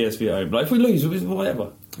because it's PSV at home. Like if we lose,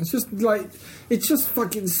 whatever. It's just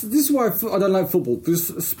fucking. This is why I don't like football.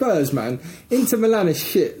 Because Spurs, man, Inter Milan is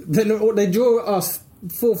shit. They draw us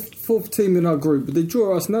fourth team in our group, but they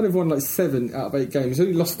draw us. Now they've won like 7 out of 8 games.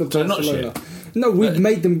 Only lost to Barcelona. Not shit. No, we've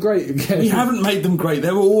made them great again. We haven't made them great.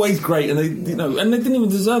 They were always great, and they didn't even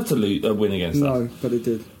deserve to win against us. No, but they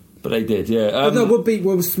did. But they did, yeah.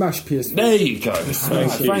 We'll smash PSV. There you go.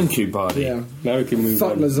 Thank you, Bardi. Yeah. Now we can move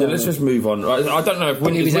on. Yeah, let's just move on. Right, I don't know if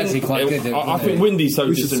Windy's was actually quite good. I think Windy's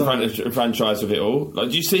so disenfranchised with it all.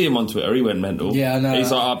 Like, do you see him on Twitter? He went mental. Yeah, I know.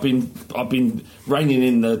 He's like, I've been reining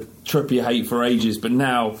in the Trippier hate for ages, but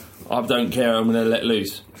now I don't care. I'm going to let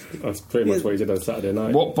loose. That's pretty much what he did on Saturday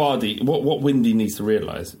night. What Windy needs to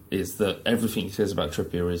realise is that everything he says about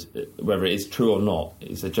Trippier is, whether it is true or not,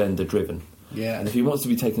 is agenda driven. Yeah. And if he wants to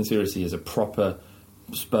be taken seriously as a proper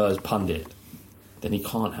Spurs pundit, then he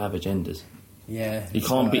can't have agendas. Yeah. He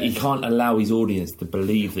can't allow his audience to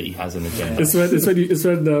believe that he has an agenda. It's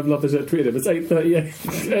when Love tweeted him. It's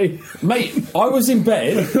 8:38. Mate, I was in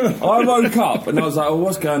bed, I woke up and I was like, oh,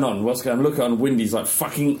 what's going on? Look on Windy's like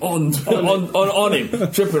fucking on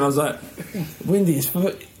him, tripping. I was like, Windy, it's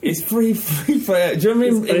free for do you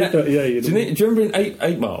remember do you remember in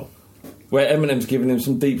 8 Mile? Where Eminem's giving him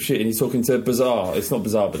some deep shit and he's talking to Bizarre. It's not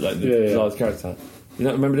Bizarre, but like the Bizarre's character. You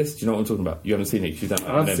don't remember this? Do you know what I'm talking about? You haven't seen it because you don't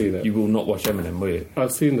know I've seen it. You will not watch Eminem, will you?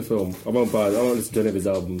 I've seen the film. I won't listen to any of his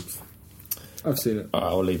albums. I've seen it.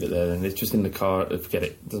 I'll leave it there then. It's just in the car. Forget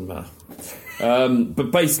it. Doesn't matter.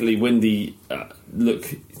 But basically, Windy, look,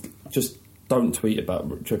 just don't tweet about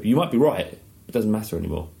Trippier. You might be right. It doesn't matter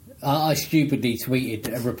anymore. I stupidly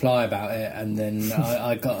tweeted a reply about it, and then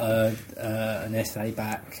I got an essay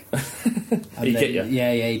back. He get you?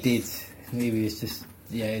 Yeah, he did. He was just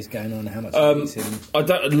he's going on how much.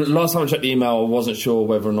 Last time I checked the email, I wasn't sure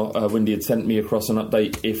whether or not Windy had sent me across an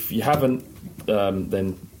update. If you haven't,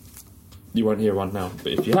 then you won't hear one now.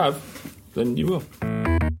 But if you have, then you will.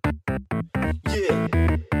 Yeah.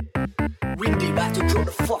 Windy, about to drop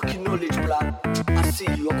the fucking knowledge, blood. I see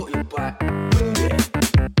you, I got your back.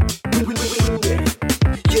 Windy.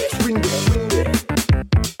 Yes, Windy.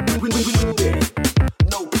 Windy.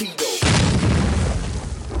 No pedo.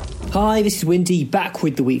 Hi, this is Windy, back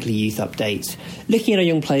with the weekly youth update, looking at our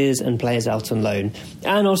young players and players out on loan.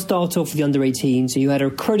 And I'll start off with the under-18s, who had a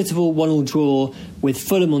creditable 1-1 draw with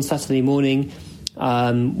Fulham on Saturday morning.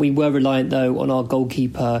 We were reliant, though, on our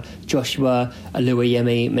goalkeeper, Joshua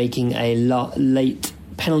Aluayemi, making a late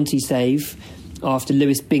penalty save after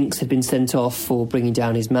Lewis Binks had been sent off for bringing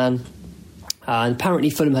down his man. And apparently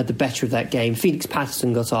Fulham had the better of that game. Felix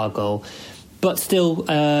Patterson got our goal. But still,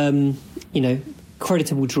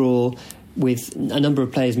 creditable draw with a number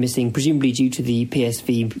of players missing, presumably due to the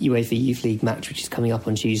PSV UEFA Youth League match, which is coming up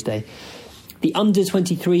on Tuesday. The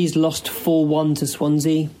under-23s lost 4-1 to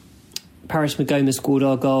Swansea. Paris Magoma scored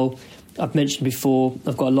our goal. I've mentioned before,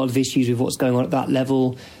 I've got a lot of issues with what's going on at that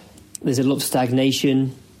level. There's a lot of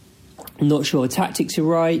stagnation. I'm not sure the tactics are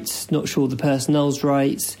right, not sure the personnel's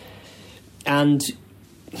right. And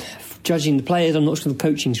judging the players, I'm not sure the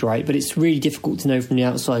coaching's right, but it's really difficult to know from the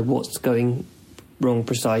outside what's going wrong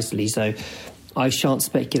precisely, so I shan't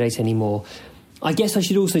speculate anymore. I guess I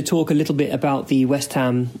should also talk a little bit about the West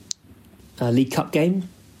Ham League Cup game.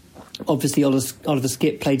 Obviously, Oliver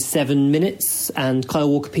Skipp played 7 minutes and Kyle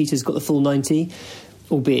Walker-Peters got the full 90,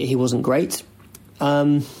 albeit he wasn't great.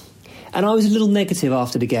 And I was a little negative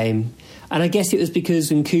after the game, and I guess it was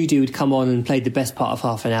because Nkudu had come on and played the best part of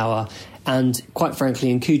half an hour, and quite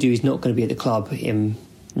frankly, Nkudu is not going to be at the club in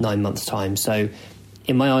 9 months' time, so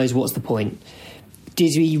in my eyes, what's the point?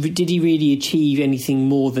 Did he really achieve anything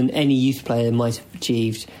more than any youth player might have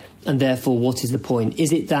achieved? And therefore, what is the point?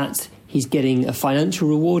 Is it that he's getting a financial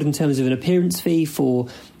reward in terms of an appearance fee for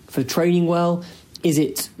training well? Is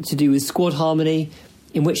it to do with squad harmony?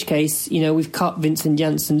 In which case, we've cut Vincent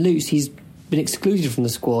Janssen loose. He's been excluded from the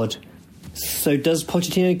squad. So does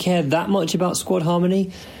Pochettino care that much about squad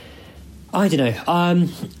harmony? I don't know.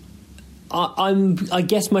 I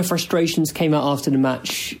guess my frustrations came out after the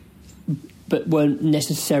match, but weren't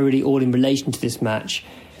necessarily all in relation to this match.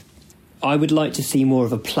 I would like to see more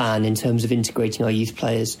of a plan in terms of integrating our youth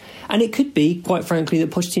players. And it could be, quite frankly,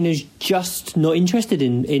 that Pochettino's just not interested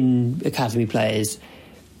in academy players.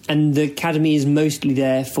 And the academy is mostly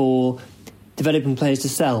there for developing players to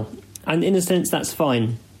sell. And in a sense, that's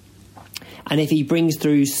fine. And if he brings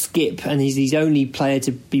through Skipp and he's his only player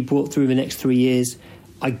to be brought through the next 3 years,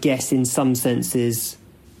 I guess in some senses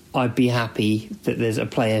I'd be happy that there's a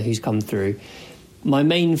player who's come through. My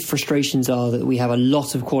main frustrations are that we have a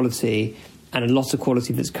lot of quality and a lot of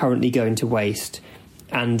quality that's currently going to waste,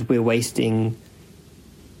 and we're wasting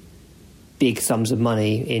big sums of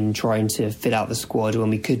money in trying to fit out the squad when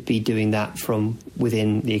we could be doing that from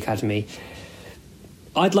within the academy.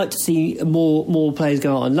 I'd like to see more players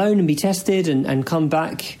go out on loan and be tested and come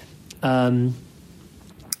back and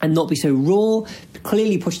not be so raw.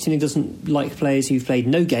 Clearly, Pochettino doesn't like players who've played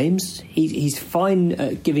no games. He's fine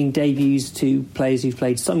at giving debuts to players who've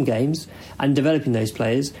played some games and developing those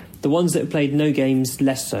players. The ones that have played no games,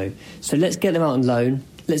 less so. So let's get them out on loan.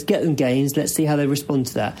 Let's get them games. Let's see how they respond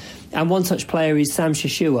to that. And one such player is Sam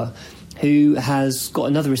Shashua, who has got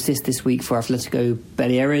another assist this week for Atletico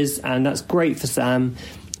Baleares, and that's great for Sam.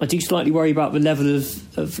 I do slightly worry about the level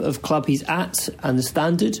of club he's at and the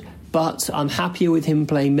standard, but I'm happier with him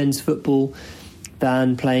playing men's football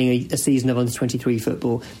than playing a season of under-23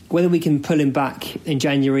 football. Whether we can pull him back in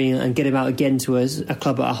January and get him out again to a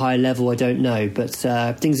club at a higher level, I don't know. But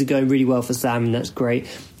things are going really well for Sam, and that's great.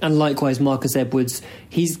 And likewise, Marcus Edwards,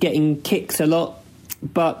 he's getting kicks a lot,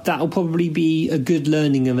 but that'll probably be a good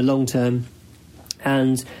learning in the long term.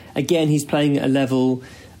 And again, he's playing at a level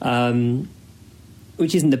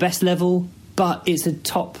which isn't the best level, but it's a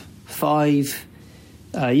top 5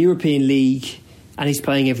 European league, and he's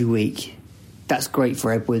playing every week. That's great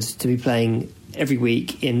for Edwards to be playing every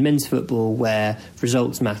week in men's football where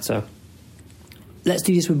results matter. Let's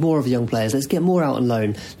do this with more of the young players. Let's get more out on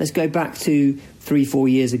loan. Let's go back to 3-4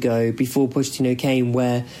 years ago, before Pochettino came,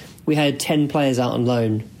 where we had 10 players out on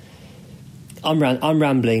loan. I'm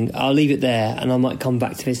rambling. I'll leave it there, and I might come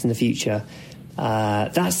back to this in the future.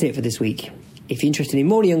 That's it for this week. If you're interested in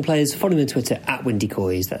more young players, follow me on Twitter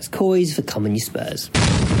 @WindyCoys. That's Coys for Come On You Spurs.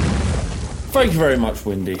 Thank you very much,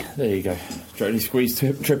 Windy. There you go. Do you only squeeze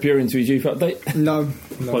Trippier into his youth update? No.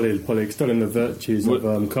 Probably extolling the virtues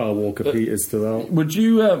of Kyle Walker-Peters throughout. Would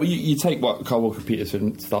you take what Kyle Walker-Peters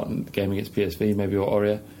from starting the game against PSV, maybe, or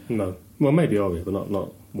Aurier? No. Well, maybe Aurier, but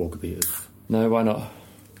not Walker-Peters. No, why not?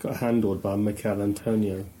 Got handled by Mikel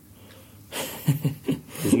Antonio.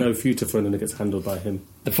 There's no future for anyone that gets handled by him.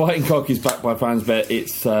 The Fighting Cock is backed by FansBet.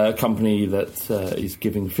 It's a company that is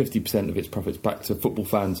giving 50% of its profits back to football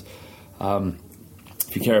fans.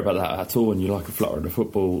 If you care about that at all and you like a flutter in the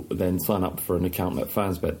football, then sign up for an account at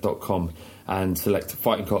fansbet.com and select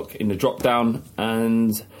Fighting Cock in the drop down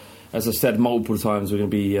and as I've said multiple times, we're going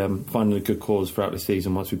to be finding a good cause throughout the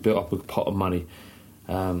season once we've built up a pot of money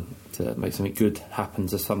to make something good happen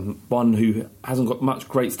to someone who hasn't got much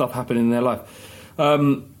great stuff happening in their life.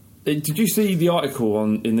 Did you see the article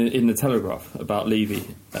in the Telegraph about Levy?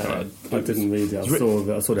 I didn't read it.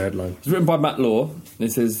 I saw the headline. It's written by Matt Law.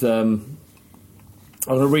 It says, I'm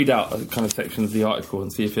going to read out a kind of section of the article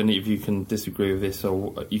and see if any of you can disagree with this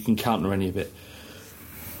or you can counter any of it.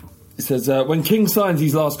 It says, when King signed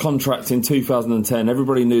his last contract in 2010,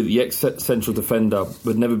 everybody knew that the ex-central defender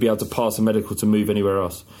would never be able to pass a medical to move anywhere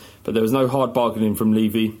else. But there was no hard bargaining from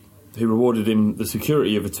Levy, who rewarded him the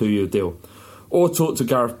security of a 2-year deal. Or talk to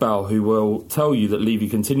Gareth Bale, who will tell you that Levy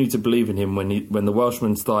continued to believe in him when the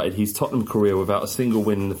Welshman started his Tottenham career without a single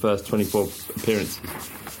win in the first 24 appearances.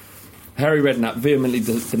 Harry Redknapp vehemently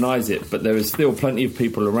denies it, but there is still plenty of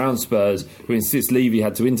people around Spurs who insist Levy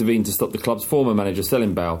had to intervene to stop the club's former manager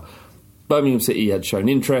selling Bale. Birmingham City had shown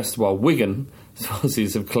interest, while Wigan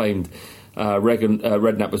sources have claimed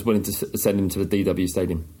Redknapp was willing to send him to the DW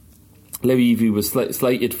Stadium. Levy was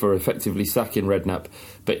slated for effectively sacking Redknapp,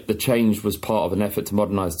 but the change was part of an effort to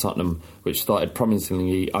modernise Tottenham, which started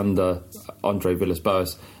promisingly under Andre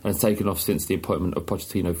Villas-Boas and has taken off since the appointment of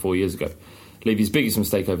Pochettino 4 years ago. Levy's biggest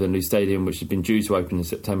mistake over the new stadium, which had been due to open in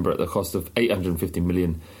September at the cost of $850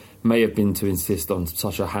 million, may have been to insist on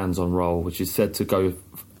such a hands-on role, which is said to go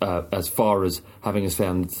as far as having a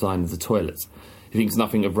sound design of the toilets. He thinks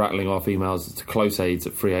nothing of rattling off emails to close aides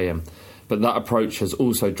at 3 a.m. But that approach has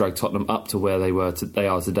also dragged Tottenham up to where they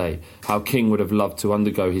are today. How King would have loved to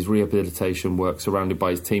undergo his rehabilitation work surrounded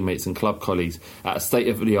by his teammates and club colleagues at a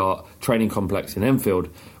state-of-the-art training complex in Enfield,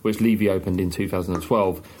 which Levy opened in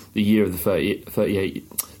 2012, the year of the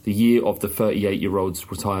 38-year-old's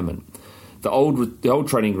retirement. The old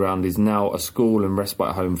training ground is now a school and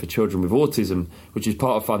respite home for children with autism, which is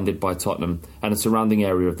part of funded by Tottenham, and a surrounding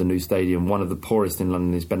area of the new stadium, one of the poorest in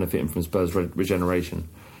London, is benefiting from Spurs' regeneration.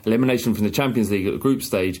 Elimination from the Champions League at the group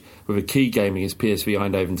stage, with a key game against PSV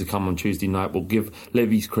Eindhoven to come on Tuesday night, will give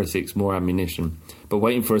Levy's critics more ammunition. But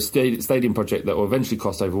waiting for a stadium project that will eventually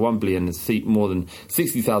cost over $1 billion and seat more than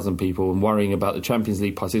 60,000 people and worrying about the Champions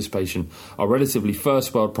League participation are relatively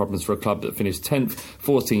first world problems for a club that finished 10th,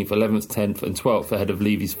 14th, 11th, 10th and 12th ahead of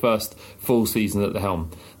Levy's first full season at the helm.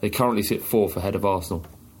 They currently sit 4th ahead of Arsenal.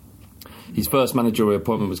 His first managerial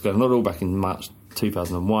appointment was Glenn Hoddle back in March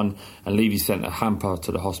 2001, and Levy sent a hamper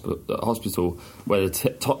to the hospital where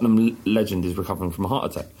the Tottenham legend is recovering from a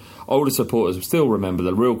heart attack. Older supporters still remember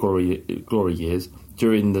the real glory years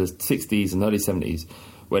during the 60s and early 70s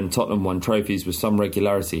when Tottenham won trophies with some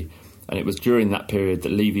regularity, and it was during that period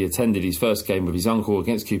that Levy attended his first game with his uncle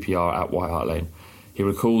against QPR at White Hart Lane. He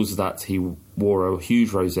recalls that he wore a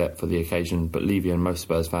huge rosette for the occasion, but Levy and most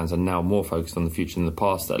Spurs fans are now more focused on the future than the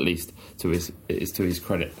past, at least to his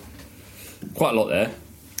credit. Quite a lot there.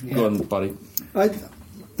 Yeah. Go on, buddy.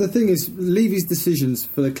 The thing is, Levy's decisions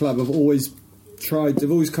for the club have always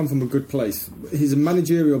come from a good place. His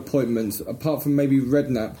managerial appointments, apart from maybe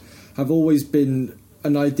Redknapp, have always been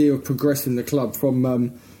an idea of progressing the club from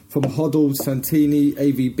Hoddle, Santini,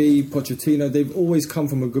 AVB, Pochettino. They've always come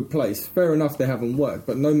from a good place. Fair enough, they haven't worked,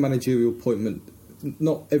 but not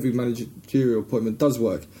every managerial appointment does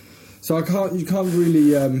work. So you can't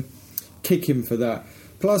really kick him for that.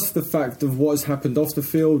 Plus the fact of what has happened off the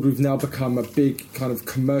field, we've now become a big kind of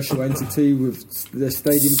commercial entity with the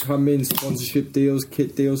stadium come in, sponsorship deals,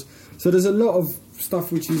 kit deals. So there's a lot of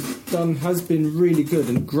stuff which he's done has been really good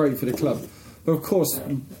and great for the club. But of course,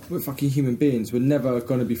 we're fucking human beings. We're never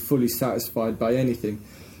going to be fully satisfied by anything.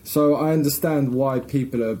 So I understand why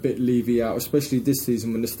people are a bit Levy out, especially this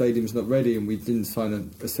season when the stadium's not ready and we didn't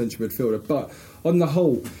sign a central midfielder. But on the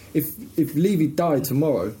whole, if Levy died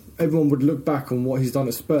tomorrow, everyone would look back on what he's done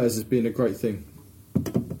at Spurs as being a great thing.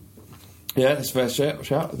 Yeah, that's a fair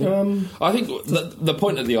shout. I think the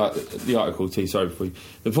point of the article, T. Sorry,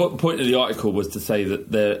 the point of the article was to say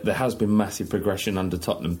that there has been massive progression under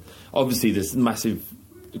Tottenham. Obviously, there's massive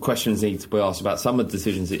questions need to be asked about some of the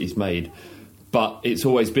decisions that he's made, but it's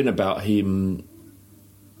always been about him.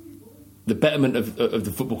 The betterment of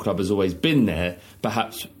the football club has always been there,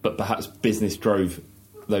 perhaps business drove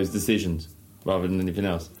those decisions rather than anything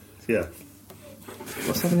else. Yeah.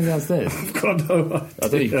 What's happening downstairs? God, no. I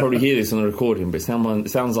don't know if you can probably hear this on the recording, but it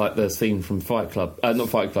sounds like the scene from Fight Club. Not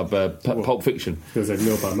Fight Club, Pulp Fiction. Feels like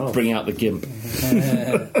Neil by mouth. Bring out the gimp.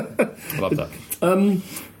 I love that.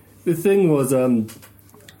 The thing was,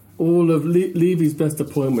 all of Levy's best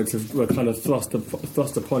appointments were kind of thrust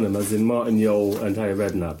upon him, as in Martin Jol and Harry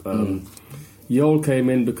Redknapp. Yol came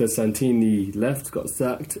in because Santini left, got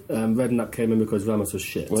sacked. Redknapp came in because Ramos was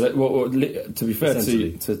shit. Well, to be fair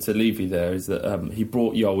to Levy there is that he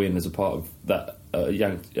brought Yol in as a part of that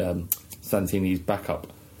Santini's backup.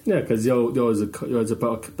 Yeah, because Yol is a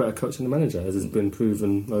better coach than the manager, as has been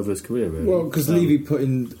proven over his career. Really. Well, because Levy put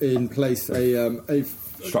in place a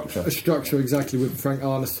structure exactly with Frank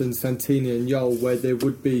Arneson, Santini, and Yol, where there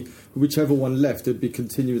would be whichever one left, there'd be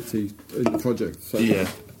continuity in the project. So. Yeah.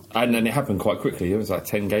 And then it happened quite quickly. It was like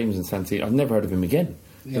 10 games in Santini. I've never heard of him again.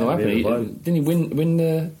 You know what happened? Didn't he win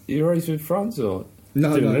the Euros with France? Or no.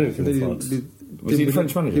 Was he the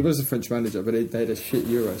French manager? He was the French manager, but they had a shit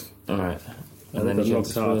Euros. All right. And then he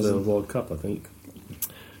knocked out the World Cup, I think.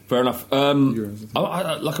 Fair enough. I'm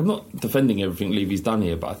not defending everything Levy's done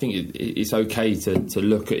here, but I think it's okay to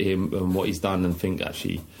look at him and what he's done and think,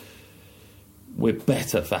 actually, we're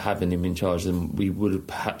better for having him in charge than we would have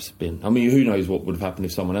perhaps been. I mean, who knows what would have happened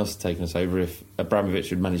if someone else had taken us over, if Abramovich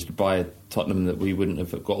had managed to buy Tottenham, that we wouldn't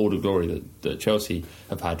have got all the glory that Chelsea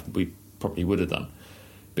have had. We probably would have done.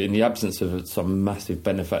 But in the absence of some massive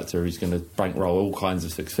benefactor who's going to bankroll all kinds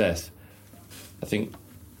of success, I think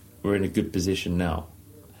we're in a good position now.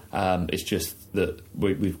 It's just that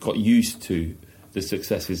we've got used to the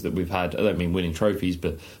successes that we've had. I don't mean winning trophies,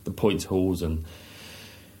 but the points hauls and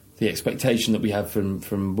the expectation that we have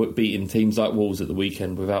from beating teams like Wolves at the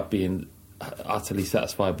weekend without being utterly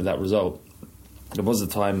satisfied with that result. There was a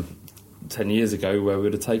time 10 years ago where we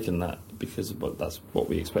would have taken that because that's what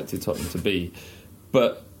we expected Tottenham to be.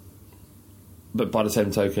 But by the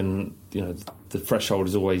same token, the threshold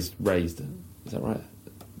is always raised. Is that right?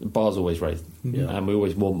 The bar's always raised, and we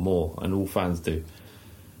always want more, and all fans do.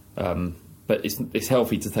 But it's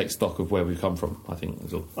healthy to take stock of where we've come from, I think,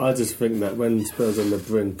 is all. I just think that when Spurs are on the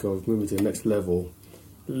brink of moving to the next level,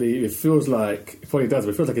 it feels like, it probably does,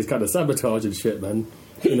 but it feels like it's kind of sabotaging shit, man.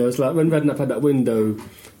 It's like when Redknapp had that window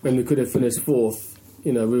when we could have finished fourth,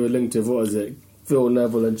 we were linked to, Phil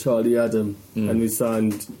Neville and Charlie Adam, and we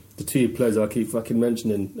signed the two players I keep fucking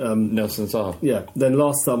mentioning. Nelson Saar. Yeah. Then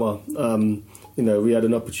last summer, we had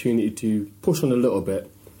an opportunity to push on a little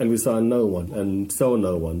bit, and we signed no one and sell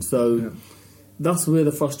no one. So that's where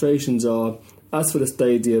the frustrations are. As for the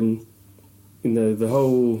stadium, the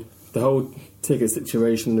whole ticket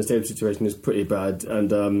situation, the stadium situation is pretty bad,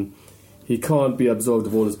 and he can't be absolved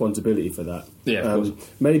of all responsibility for that. Yeah,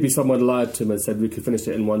 maybe someone lied to him and said we could finish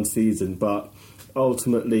it in one season, but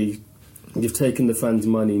ultimately you've taken the fans'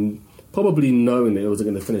 money, probably knowing that it wasn't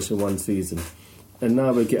going to finish in one season. And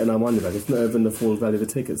now we're getting our money back. It's not even the full value of the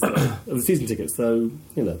tickets, of the season tickets. So,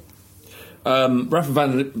 Rafa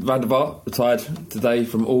van der Vaart retired today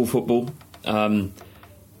from all football.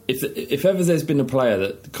 If ever there's been a player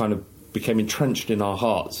that kind of became entrenched in our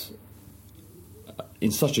hearts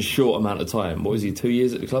in such a short amount of time, what was he, 2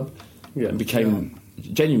 years at the club? Yeah. And became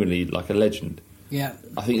genuinely like a legend. Yeah.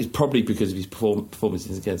 I think it's probably because of his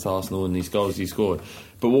performances against Arsenal and these goals he scored.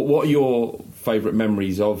 But what are your favourite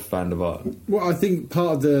memories of Van der Vaart? Well, I think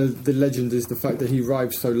part of the legend is the fact that he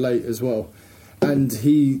arrived so late as well. And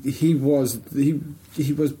he was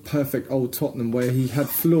perfect old Tottenham, where he had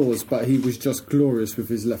flaws, but he was just glorious with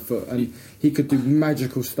his left foot, and he could do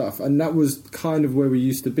magical stuff. And that was kind of where we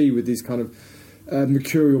used to be with these kind of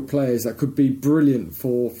mercurial players that could be brilliant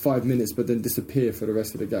for 5 minutes but then disappear for the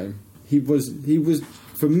rest of the game. He was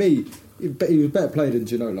for me, he was a better player than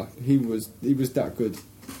Ginola. He was that good.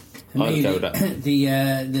 I'd go with that.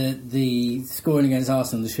 The scoring against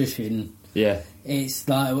Arsenal, the shushing. Yeah. It's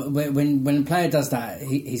like when a player does that,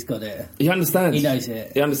 he's got it. He understands. He knows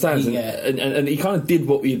it. He understands, and he kind of did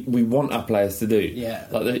what we want our players to do. Yeah,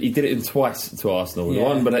 like he did it in twice to Arsenal. The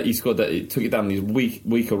one, but he scored that. He took it down his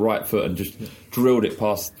weaker right foot and just drilled it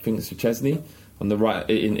past, I think it's Chesney on the right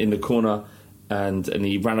in the corner, and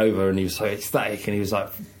he ran over and he was so ecstatic and he was like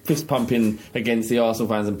fist pumping against the Arsenal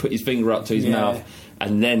fans and put his finger up to his mouth,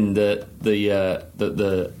 and then the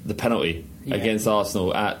penalty against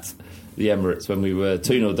Arsenal at the Emirates when we were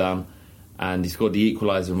 2-0 down, and he scored the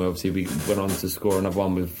equaliser, and we went on to score another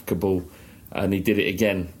one with Kabul, and he did it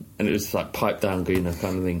again, and it was like pipe down Gina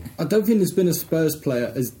kind of thing. I don't think there's been a Spurs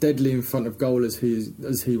player as deadly in front of goal as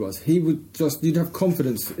he was. He would just, you'd have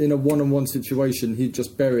confidence in a one-on-one situation, he'd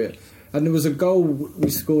just bury it. And there was a goal we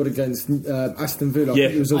scored against Aston Villa. Yeah.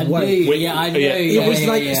 It was away. I knew. It was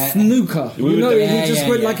like snooker. He just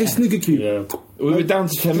went like a snooker cube. Yeah. We were down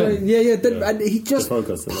to 10 men. And he just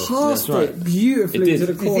passed it beautifully to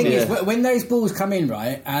the corner. The thing is, when those balls come in,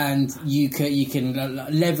 right, and you can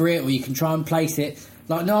lever it or you can try and place it,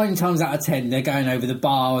 like 9 times out of 10 they're going over the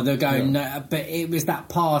bar or they're going... but it was that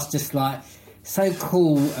pass just like so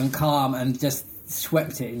cool and calm and just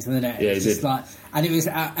swept it into the net. Yeah, It's he just did. like, and it was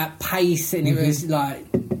at pace, and it was like,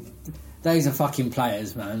 those are fucking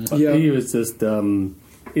players, man. But he was just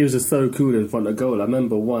so cool in front of goal. I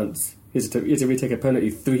remember once he had to retake a penalty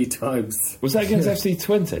 3 times. Was that against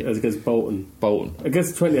FC20? It was against Bolton.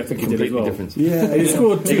 Against 20, I think he did as well. Different. Yeah, he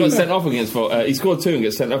scored 2. He got sent off against. He scored 2 and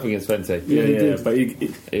got sent off against 20. Yeah, but he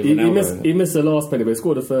missed the last penalty, but he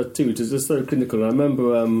scored the first 2, which is just so clinical. And I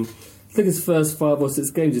remember, I think his first 5 or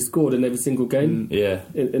 6 games, he scored in every single game. Yeah,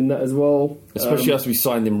 in that as well. Especially after we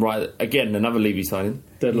signed him again, another Levy signing.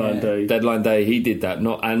 Deadline day, he did that.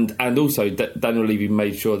 And also Daniel Levy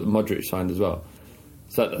made sure that Modric signed as well.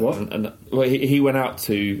 So what? He went out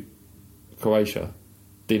to Croatia,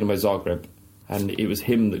 Dinamo Zagreb, and it was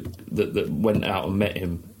him that went out and met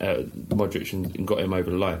him, Modric, and got him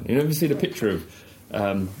over the line. You never see the picture of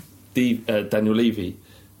Daniel Levy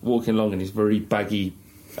walking along in his very baggy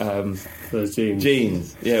those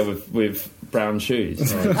jeans, with brown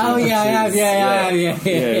shoes. Oh yeah, I have,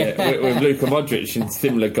 with Luka Modric in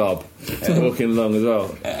similar garb, walking along as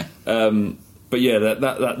well. But yeah,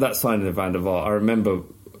 that signing of Van der Vaart, I remember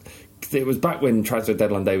it was back when transfer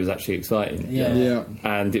deadline day was actually exciting. Yeah.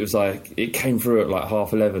 And it was like it came through at like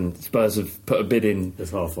 11:30. Spurs have put a bid in.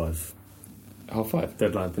 It's 5:30. 5:30.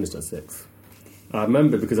 Deadline finished at 6. I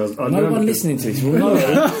remember because no one listening to this will know.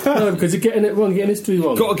 No, because you're getting it wrong, getting history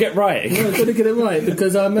wrong. Got to get right. No, got to get it right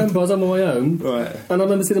because I remember I was on my own, right? And I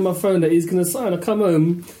remember seeing on my phone that he's going to sign. I come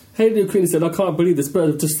home. Haley Queen said, "I can't believe the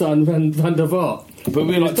Spurs have just signed Van der Vaart." But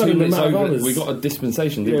we were like 2 minutes over. We got a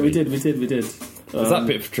dispensation, didn't we? We did. Was that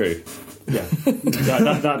bit true? Yeah,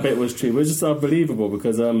 that bit was true. It was just unbelievable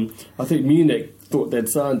because I think Munich thought they'd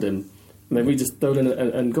signed him. And then we just stole in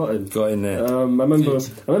and got him. Got in there. I remember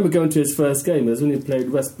going to his first game. It was when he played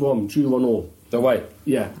West Brom, drew 1-1. Away.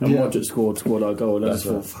 Yeah, and Modric scored our goal. And I just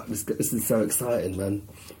thought, fuck, this is so exciting, man.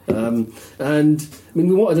 And I mean,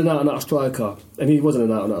 we wanted an out-and-out striker, and he wasn't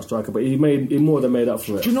an out-and-out striker, but he more than made up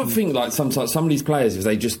for it. Do you not think like sometimes some of these players, if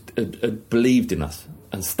they just had believed in us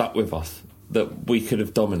and stuck with us, that we could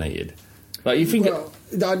have dominated? Like you think.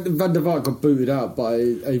 Van der Vaart got booted out by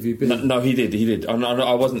AVB. No, he did. I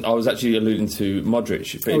was actually alluding to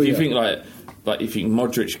Modric. But if you think like you think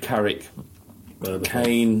Modric, Carrick,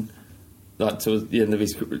 Kane, like to the end of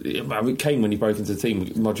his. I mean, Kane when he broke into the team,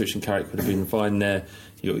 Modric and Carrick would have been fine there.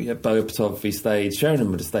 You had Berbatov if he stayed.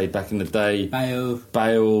 Sheringham would have stayed back in the day.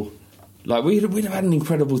 Bale. Like we'd have had an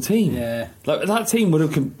incredible team. Yeah. Like that team would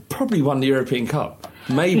have probably won the European Cup.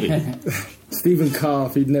 Maybe. Stephen Carr,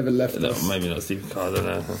 if he'd never left us. Maybe not Stephen Carr, I don't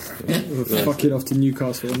know. Fucking off to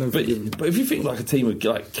Newcastle. But if you think like a team of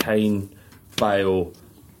like Kane, Bale,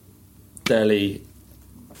 Dele,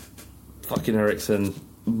 fucking Eriksen,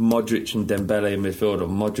 Modric and Dembele in midfield, or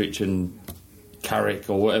Modric and Carrick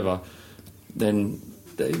or whatever, then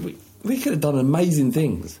we could have done amazing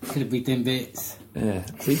things. Could have been doing bits. Yeah.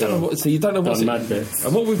 So you don't know what's mad bits.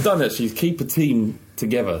 And what we've done actually is keep a team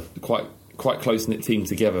together, quite close-knit team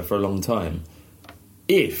together for a long time.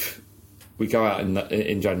 If we go out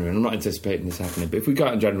in January, and I'm not anticipating this happening, but if we go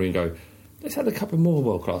out in January and go, let's have a couple more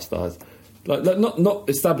world-class stars, like not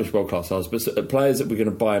established world-class stars, but players that we're going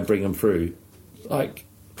to buy and bring them through, like,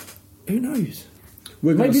 who knows?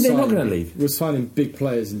 Maybe they're not going to leave. We're signing big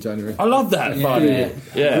players in January. I love that. Yeah.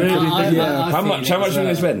 How much are we going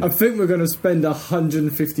to spend? I think we're going to spend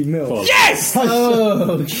 150 mil. Yes!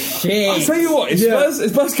 Oh shit! I'll tell you what. If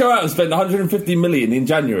Spurs go out and spend 150 million in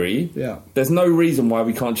January, there's no reason why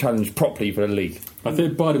we can't challenge properly for the league. I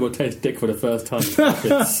think Barney will taste dick for the first time.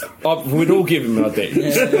 We'd all give him our dick.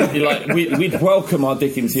 We'd welcome our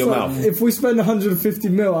dick into your mouth. If we spend 150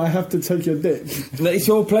 mil, I have to take your dick. No, it's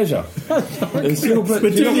your pleasure. It's your pleasure.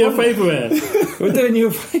 We're doing you a favour here. We're doing you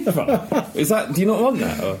a favour. Do you not want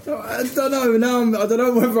that? Or? I don't know. Now I don't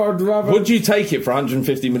know whether I'd rather. Would you take it for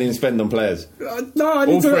 150 million spend on players? No, I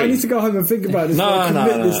need to go home and think about this.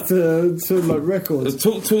 This to like records.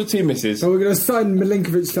 Talk to your missus. So we're going to sign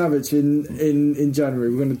Milinkovic-Savic in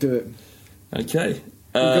January. We're going to do it. Okay.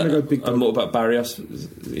 We're going to go big. And what about Barrios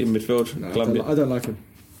in midfield? No, I don't like him.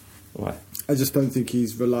 Why? I just don't think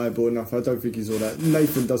he's reliable enough. I don't think he's all that.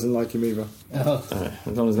 Nathan doesn't like him either. As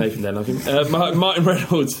long as Nathan don't like him. Martin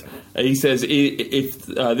Reynolds, he says, if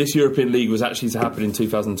this European League was actually to happen in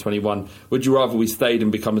 2021, would you rather we stayed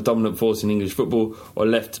and become a dominant force in English football, or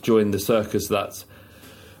left to join the circus that's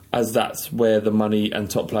where the money and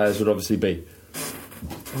top players would obviously be?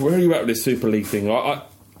 Where are you at with this Super League thing? As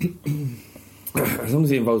long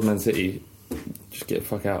as it involves Man City, just get the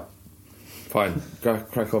fuck out. Fine,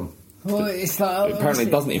 crack on. Well, it's like apparently it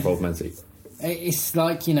doesn't involve Man City. It's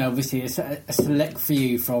like, obviously it's a select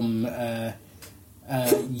few from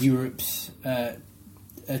Europe's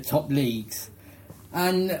top leagues,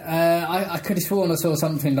 And I could have sworn I saw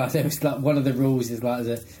something like there was like one of the rules is like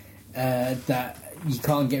that you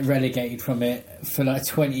can't get relegated from it for like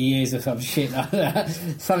 20 years or some shit like that,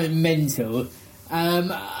 something mental.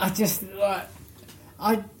 I just like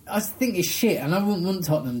I think it's shit, and I wouldn't want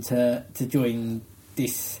Tottenham to join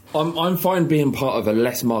this. I'm fine being part of a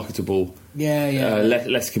less marketable,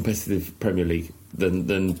 less competitive Premier League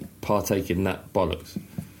than partake in that bollocks.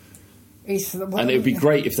 And it would be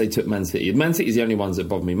great if they took Man City. Man City is the only ones that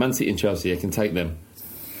bother me. Man City and Chelsea, I can take them.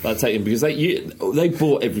 I'd take them because they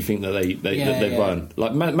bought everything that they've won.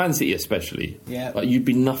 Like Man City especially. Yeah. Like you'd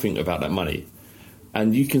be nothing about that money.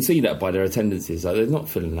 And you can see that by their attendances. Like, they're not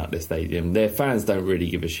filling out their stadium. Their fans don't really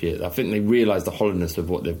give a shit. I think they realise the hollowness of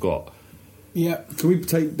what they've got. Yeah.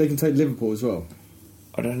 They can take Liverpool as well?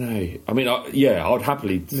 I don't know. I mean, I'd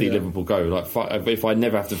happily see Liverpool go. Like, if I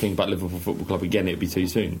never have to think about Liverpool Football Club again, it'd be too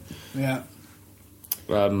soon. Yeah.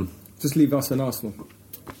 Just leave us and Arsenal.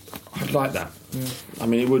 I'd like that. Yeah. I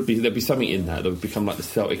mean, there'd be something in that. It would become like the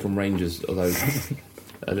Celtic and Rangers of those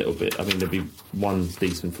a little bit. I mean, there'd be one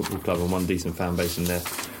decent football club and one decent fan base in there.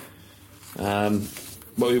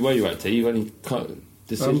 Where are you at, T? You got any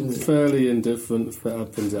decisions? I'm fairly indifferent. If it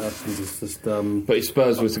happens, it happens. It's just. But if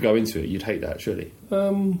Spurs were to go into it, you'd hate that, surely.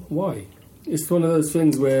 Why? It's one of those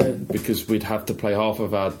things where because we'd have to play half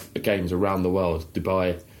of our games around the world,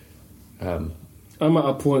 Dubai. I'm at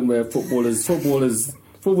a point where footballers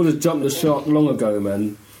jumped the shark long ago,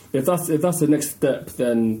 man. If that's the next step,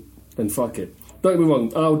 then fuck it. Don't get me wrong.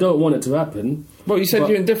 I don't want it to happen. Well, you said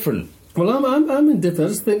you're indifferent. Well, I'm indifferent.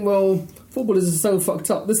 I just think, well, footballers are so fucked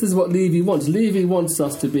up. This is what Levy wants. Levy wants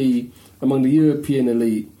us to be among the European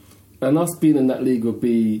elite, and us being in that league would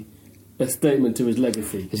be a statement to his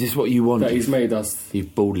legacy. Is this what you want? That he's made us. You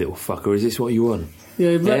bald little fucker. Is this what you want?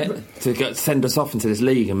 Yeah, to send us off into this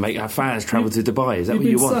league and make our fans travel to Dubai. Is that what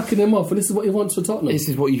you want? You've been sucking him off, and this is what he wants for Tottenham. This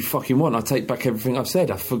is what you fucking want. I take back everything I've said.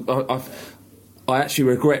 I actually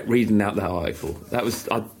regret reading out that article. I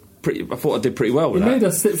thought I did pretty well with that. He made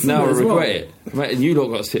us sit through it. Now I regret it. And you lot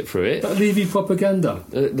got to sit through it. That Levy propaganda.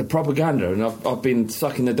 The propaganda, and I've been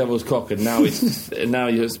sucking the devil's cock, and now now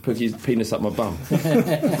you just put his penis up my bum.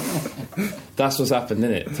 That's what's happened,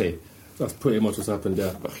 isn't it, T? That's pretty much what's happened, yeah.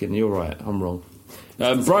 Fucking, you're right. I'm wrong.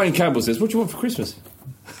 Brian Campbell says, "What do you want for Christmas?"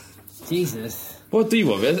 Jesus. What do you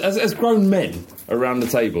want? As grown men around the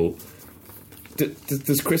table,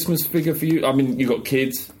 does Christmas figure for you? I mean, you got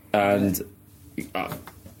kids, and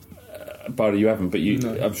Barney, you haven't, but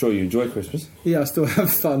I'm sure you enjoy Christmas. Yeah, I still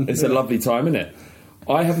have fun. It's a lovely time, isn't it?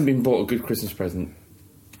 I haven't been bought a good Christmas present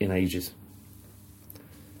in ages.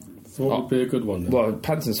 So what would be a good one then? Well,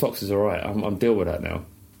 pants and socks is alright. I'm deal with that now.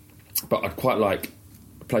 But I'd quite like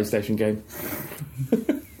a PlayStation game.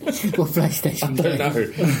 What PlayStation game? I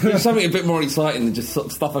don't know. Something a bit more exciting than just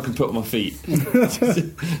stuff I can put on my feet. Do you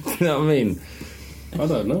know what I mean? I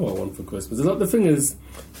don't know what I want for Christmas. The thing is,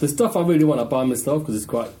 the stuff I really want I buy myself because it's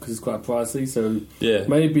quite pricey. So yeah,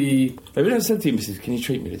 maybe. Have you ever said to you, Mrs., can you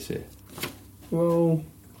treat me this year? Well,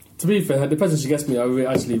 to be fair, the presents she gets me are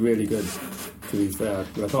actually really good. To be fair,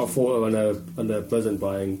 I can't fault her on the present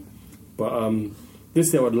buying, but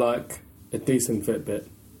this year I'd like a decent Fitbit.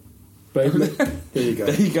 But there you go.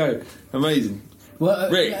 There you go. Amazing. Well,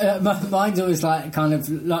 mine's always like kind of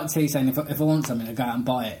like T saying if I want something, I go out and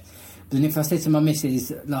buy it. But then if I said to my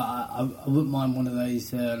missus, like I wouldn't mind one of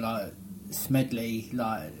those like Smedley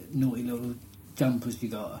like naughty little jumpers you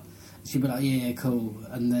got. She'd be like, yeah, cool.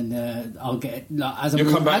 And then I'll get like as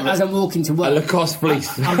I'm walking to work, a Lacoste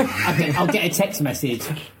fleece. I'll get a text message.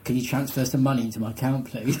 Can you transfer some money into my account,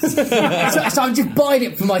 please? so I'm just buying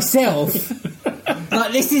it for myself.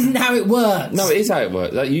 Like, this isn't how it works. No, it is how it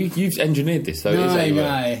works. Like, you've engineered this, so it is how it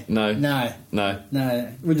works. No.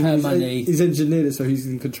 He's engineered it so he's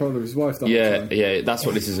in control of his wife. Yeah, that's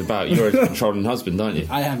what this is about. You're a controlling husband, aren't you?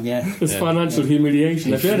 I am, yeah. It's financial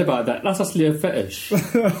humiliation. Have you heard about that? That's actually a fetish.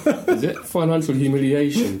 Is it? Financial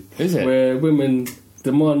humiliation. Is it? Where women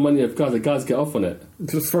demand money of guys, and guys get off on it.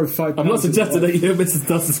 Just throw £5. I'm not suggesting that your missus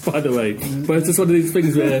does this, by the way, but it's just one of these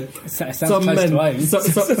things where some men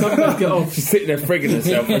get off. She's sitting there frigging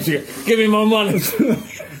herself. And she goes, give me my money.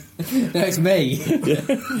 No, it's me.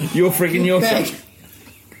 You're frigging yourself.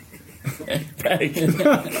 Peg.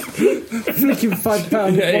 Flicking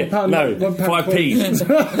 £5. £1. No, 5p.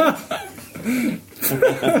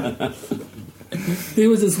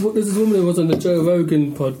 There's this woman who was on the Joe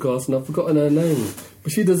Rogan podcast, and I've forgotten her name.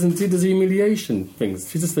 But she does humiliation things.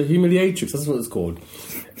 She's just a humiliatrix, that's what it's called.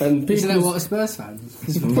 And people, isn't that what a Spurs fan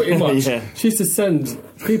is? Pretty much. Yeah. She used to send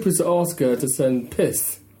people to ask her to send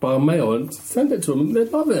piss by mail and send it to them, and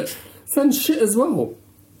they'd love it. Send shit as well.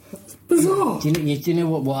 Bizarre. Do you know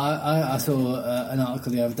what? I saw an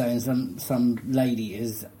article the other day, and some lady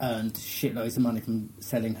has earned shitloads of money from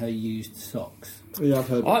selling her used socks. Yeah, I've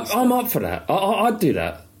heard. I'm up for that. I'd do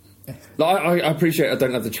that. Like, I appreciate I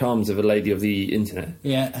don't have the charms of a lady of the internet.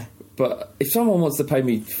 Yeah. But if someone wants to pay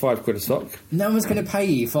me £5 a sock, no one's going to pay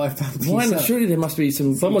you £5. Why not? Surely there must be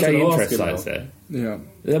some gay interest sites there. Yeah,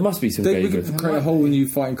 there must be some we gay. could create a whole new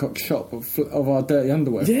fighting cock shop of our dirty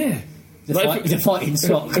underwear. Yeah. The fighting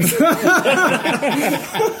socks.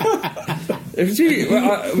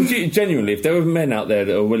 Would you genuinely, if there were men out there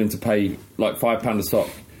that are willing to pay like £5 a sock,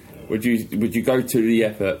 would you go to the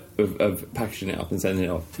effort of packaging it up and sending it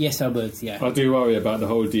off? Yes, I would. Yeah. I do worry about the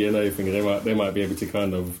whole DNA thing. They might be able to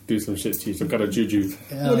kind of do some shit to you, some kind of juju.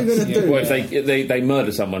 What are you going to do? What if they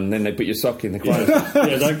murder someone and then they put your sock in the crime? Yeah,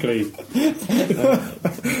 exactly.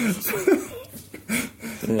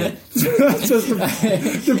 Just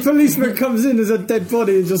the policeman comes in as a dead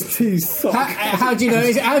body and just tees sock. How do you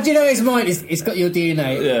know? How do you know it's mine? It's got your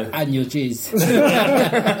DNA and your jizz.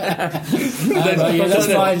 That's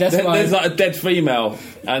fine. There's like a dead female,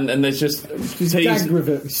 and there's just gagged with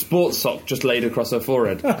it. Sports sock just laid across her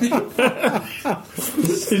forehead.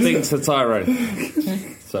 Thinks of Tyrone.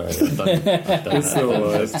 Sorry,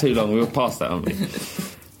 it's too long. We were past that, aren't we?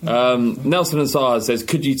 Nelson and Sars says,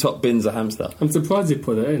 could you top bins a hamster? I'm surprised you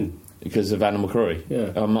put it in. Because of Animal Cruelty.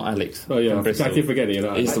 Yeah. I'm not Alex. Oh, yeah. I keep forgetting.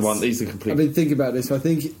 He's the one. He's the complete. I mean, think about this. I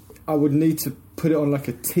think I would need to put it on like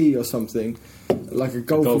a tee or something, like a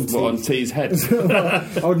golfing tee. On T's head.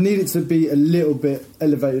 I would need it to be a little bit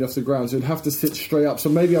elevated off the ground, so it'd have to sit straight up. So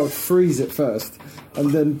maybe I would freeze it first and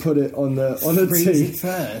then put it on a freeze tee. It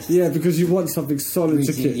first? Yeah, because you want something solid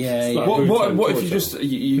to kick. Yeah. What if you just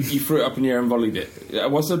you threw it up in the air and volleyed it?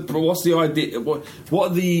 What's the idea? What are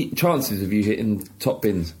the chances of you hitting top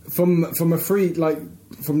bins from a free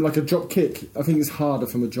from a drop kick? I think it's harder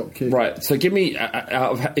from a drop kick. Right. So give me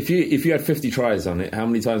if you had 50 tries on it, how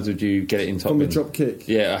many times would you get it in top bins? From a drop kick?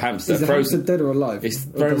 Yeah, a hamster. Is a hamster dead or alive? It's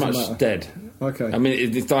very much dead. Okay. I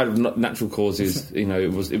mean, it died of natural causes. You know,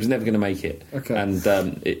 it was never going to make it. Okay. And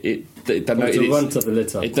it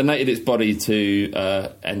donated its body to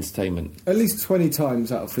entertainment. At least 20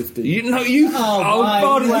 times out of 50. Please.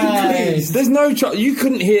 There's no you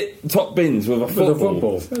couldn't hit top bins with a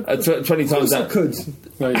football. 20 times I could.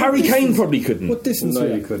 Harry Kane probably couldn't. What distance? No,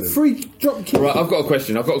 you couldn't. Free drop kick. Right, I've got a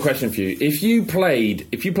question for you. If you played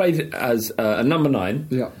as a number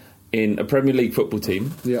 9 in a Premier League football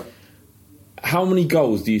team, how many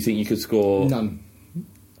goals do you think you could score? None.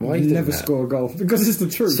 Why you never score a goal? Because it's the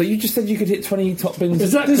truth. So you just said you could hit 20 top bins?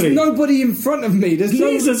 Exactly. There's nobody in front of me. There's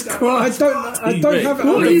Jesus Christ. I don't Rick, have it.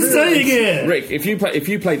 what are you saying here? Rick, if you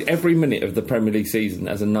played every minute of the Premier League season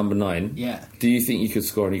as a number 9, do you think you could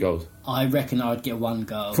score any goals? I reckon I'd get one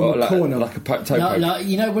goal. From a corner. Like a toe poke? Like,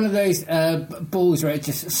 you know, one of those balls where it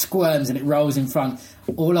just squirms and it rolls in front.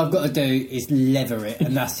 All I've got to do is lever it,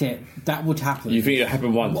 and that's it. That would happen. You think it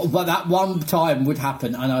happened once? But that one time would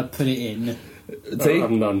happen, and I'd put it in.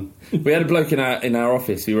 I'm none. We had a bloke in our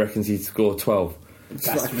office who reckons he'd score 12.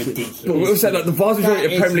 That's ridiculous. But we said the vast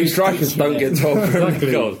majority of Premier League strikers don't get 12 Premier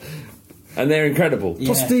League goals. And they're incredible.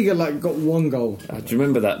 Yeah. Postiga got one goal. Do you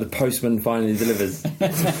remember that? The postman finally delivers. do you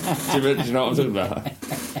know what I'm talking about?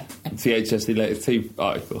 THSD latest 2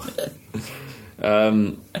 article.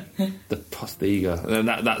 The Postiga. And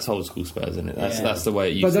that's old school Spurs, isn't it? That's the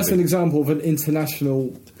way it used to be. But that's an example of an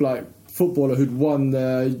international footballer who'd won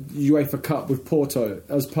the UEFA Cup with Porto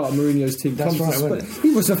as part of Mourinho's team. That's right, wasn't it?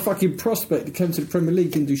 He was a fucking prospect that came to the Premier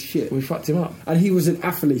League and do shit. We fucked him up. And he was an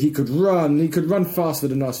athlete. He could run faster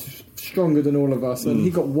than us, stronger than all of us, and he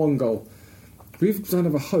got one goal. We don't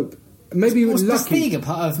have a hope. Maybe he was lucky. Was Postiga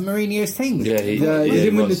part of Mourinho's team? Yeah, he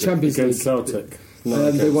didn't win the Champions League. Against Celtic.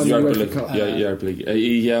 They won the Europa UEFA Cup. Europa League.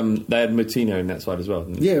 They had Moutinho in that side as well.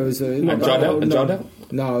 Yeah, it was. And Jardel?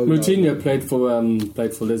 No. Moutinho played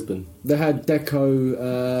for Lisbon. They had Deco.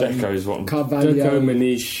 Deco is what. Carvalho. Deco,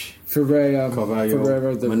 Manish, Ferreira.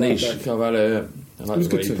 Manish, Carvalho. I like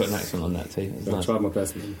the way you put an accent on that too. I tried my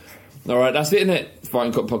best, man. All right, that's it, isn't it?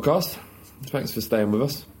 Fighting Cock Podcast. Thanks for staying with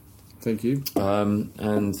us. Thank you.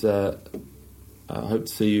 And I hope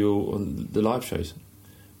to see you all on the live shows,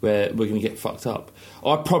 where we're going to get fucked up.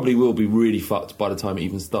 I probably will be really fucked by the time it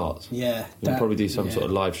even starts. Yeah. We'll probably do some sort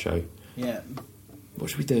of live show. Yeah. What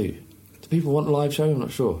should we do? Do people want a live show? I'm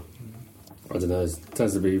not sure. I don't know. It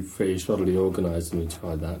tends to be pretty shoddily organised, and we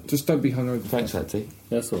tried that. Just don't be hungover. Thanks, Hattie.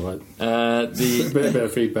 That's all right. A bit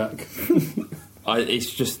of feedback.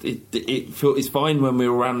 It's fine when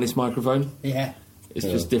we're around this microphone. Yeah. It's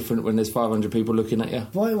just different when there's 500 people looking at you.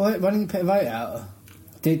 Why don't you put a vote out?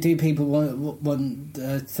 Do people want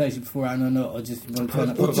station beforehand or not, or just want to turn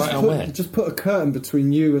up? Just put a curtain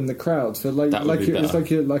between you and the crowd, so like it's like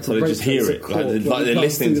so a they just hear it, like they're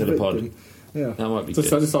listening to the pod. Yeah, that might be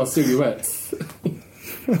just good. Just our silhouettes. A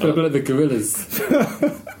bit like the gorillas.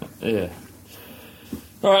 Yeah.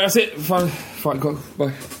 All right, that's it. Fine.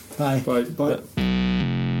 Bye. Bye. Bye.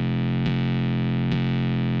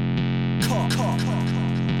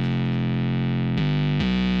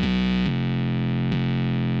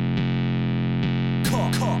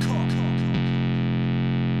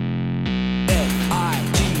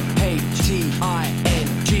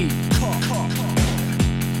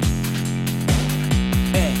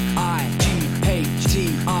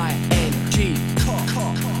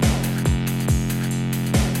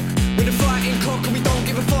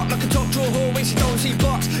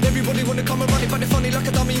 Everybody wanna come and run it, but they're funny like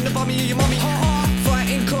a dummy in the bummy of your mummy.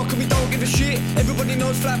 Fighting cock and we don't give a shit. Everybody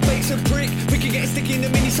knows flat bait's a prick. We can get sticky in the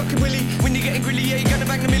mini sucking willy. When you're getting grilly, yeah, you're gonna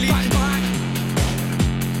bang the millie. Bang, bang.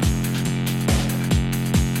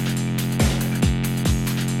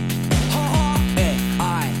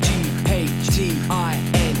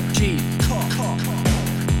 F-I-G-H-T-I-N-G. Cock.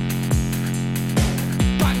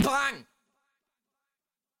 Bang, bang.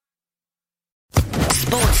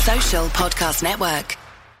 Sports Social Podcast Network.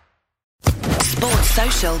 Sports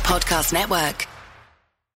Social Podcast Network.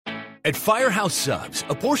 At Firehouse Subs,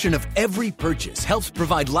 a portion of every purchase helps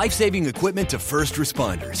provide life-saving equipment to first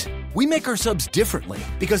responders. We make our subs differently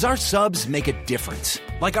because our subs make a difference.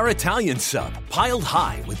 Like our Italian sub, piled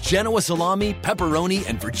high with Genoa salami, pepperoni,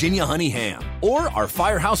 and Virginia honey ham. Or our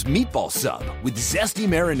Firehouse meatball sub with zesty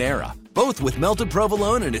marinara, both with melted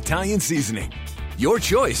provolone and Italian seasoning. Your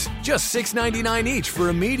choice, just $6.99 each for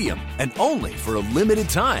a medium, and only for a limited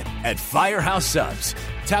time at Firehouse Subs.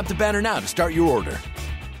 Tap the banner now to start your order.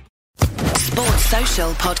 Sports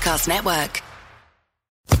Social Podcast Network.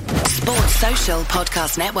 Sports Social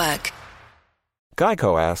Podcast Network.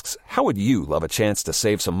 Geico asks, how would you love a chance to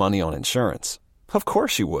save some money on insurance? Of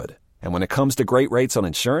course you would. And when it comes to great rates on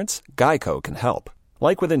insurance, Geico can help.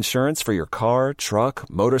 Like with insurance for your car, truck,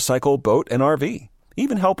 motorcycle, boat, and RV.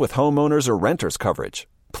 Even help with homeowners or renters coverage.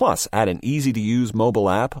 Plus, add an easy-to-use mobile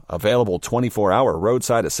app, available 24-hour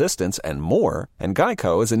roadside assistance, and more, and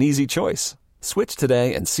Geico is an easy choice. Switch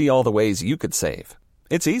today and see all the ways you could save.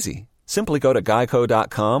 It's easy. Simply go to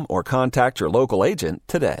geico.com or contact your local agent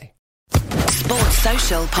today. Sports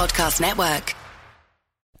Social Podcast Network.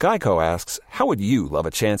 Geico asks, how would you love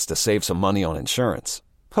a chance to save some money on insurance?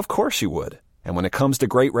 Of course you would. And when it comes to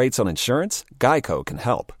great rates on insurance, Geico can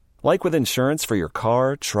help. Like with insurance for your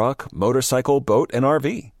car, truck, motorcycle, boat, and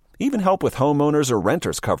RV. Even help with homeowners or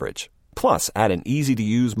renters coverage. Plus, add an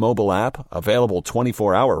easy-to-use mobile app, available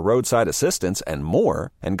 24-hour roadside assistance, and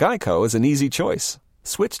more, and Geico is an easy choice.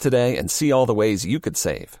 Switch today and see all the ways you could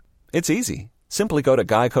save. It's easy. Simply go to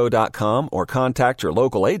geico.com or contact your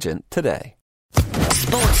local agent today.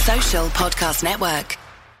 Sports Social Podcast Network.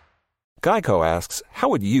 Geico asks, how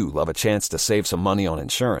would you love a chance to save some money on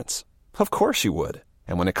insurance? Of course you would.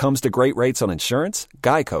 And when it comes to great rates on insurance,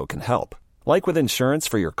 Geico can help. Like with insurance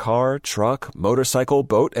for your car, truck, motorcycle,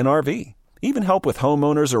 boat, and RV. Even help with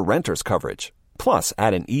homeowners or renters coverage. Plus,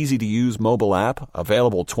 add an easy-to-use mobile app,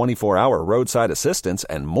 available 24-hour roadside assistance,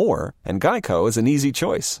 and more, and Geico is an easy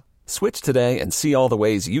choice. Switch today and see all the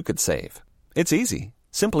ways you could save. It's easy.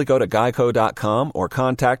 Simply go to geico.com or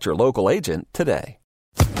contact your local agent today.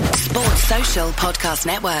 Sports Social Podcast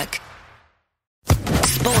Network.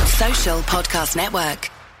 Sports Social Podcast Network.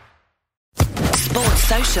 Sports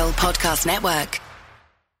Social Podcast Network.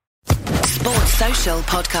 Sports Social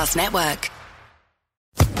Podcast Network.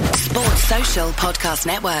 Sports Social Podcast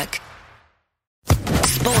Network.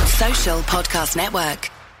 Sports Social Podcast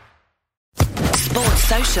Network. Sports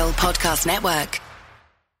Social Podcast Network.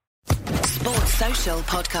 Sports Social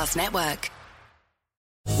Podcast Network.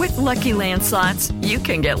 With Lucky Land Slots, you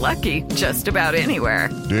can get lucky just about anywhere.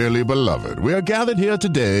 Dearly beloved, we are gathered here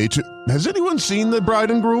today to... Has anyone seen the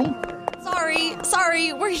bride and groom?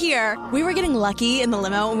 Sorry, we're here. We were getting lucky in the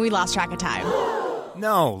limo and we lost track of time.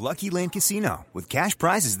 No, Lucky Land Casino, with cash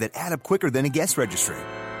prizes that add up quicker than a guest registry.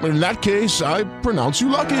 In that case, I pronounce you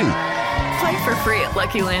lucky. Play for free at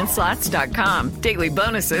LuckyLandSlots.com. Daily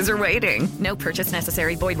bonuses are waiting. No purchase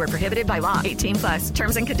necessary. Void where prohibited by law. 18+.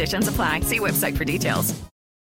 Terms and conditions apply. See website for details.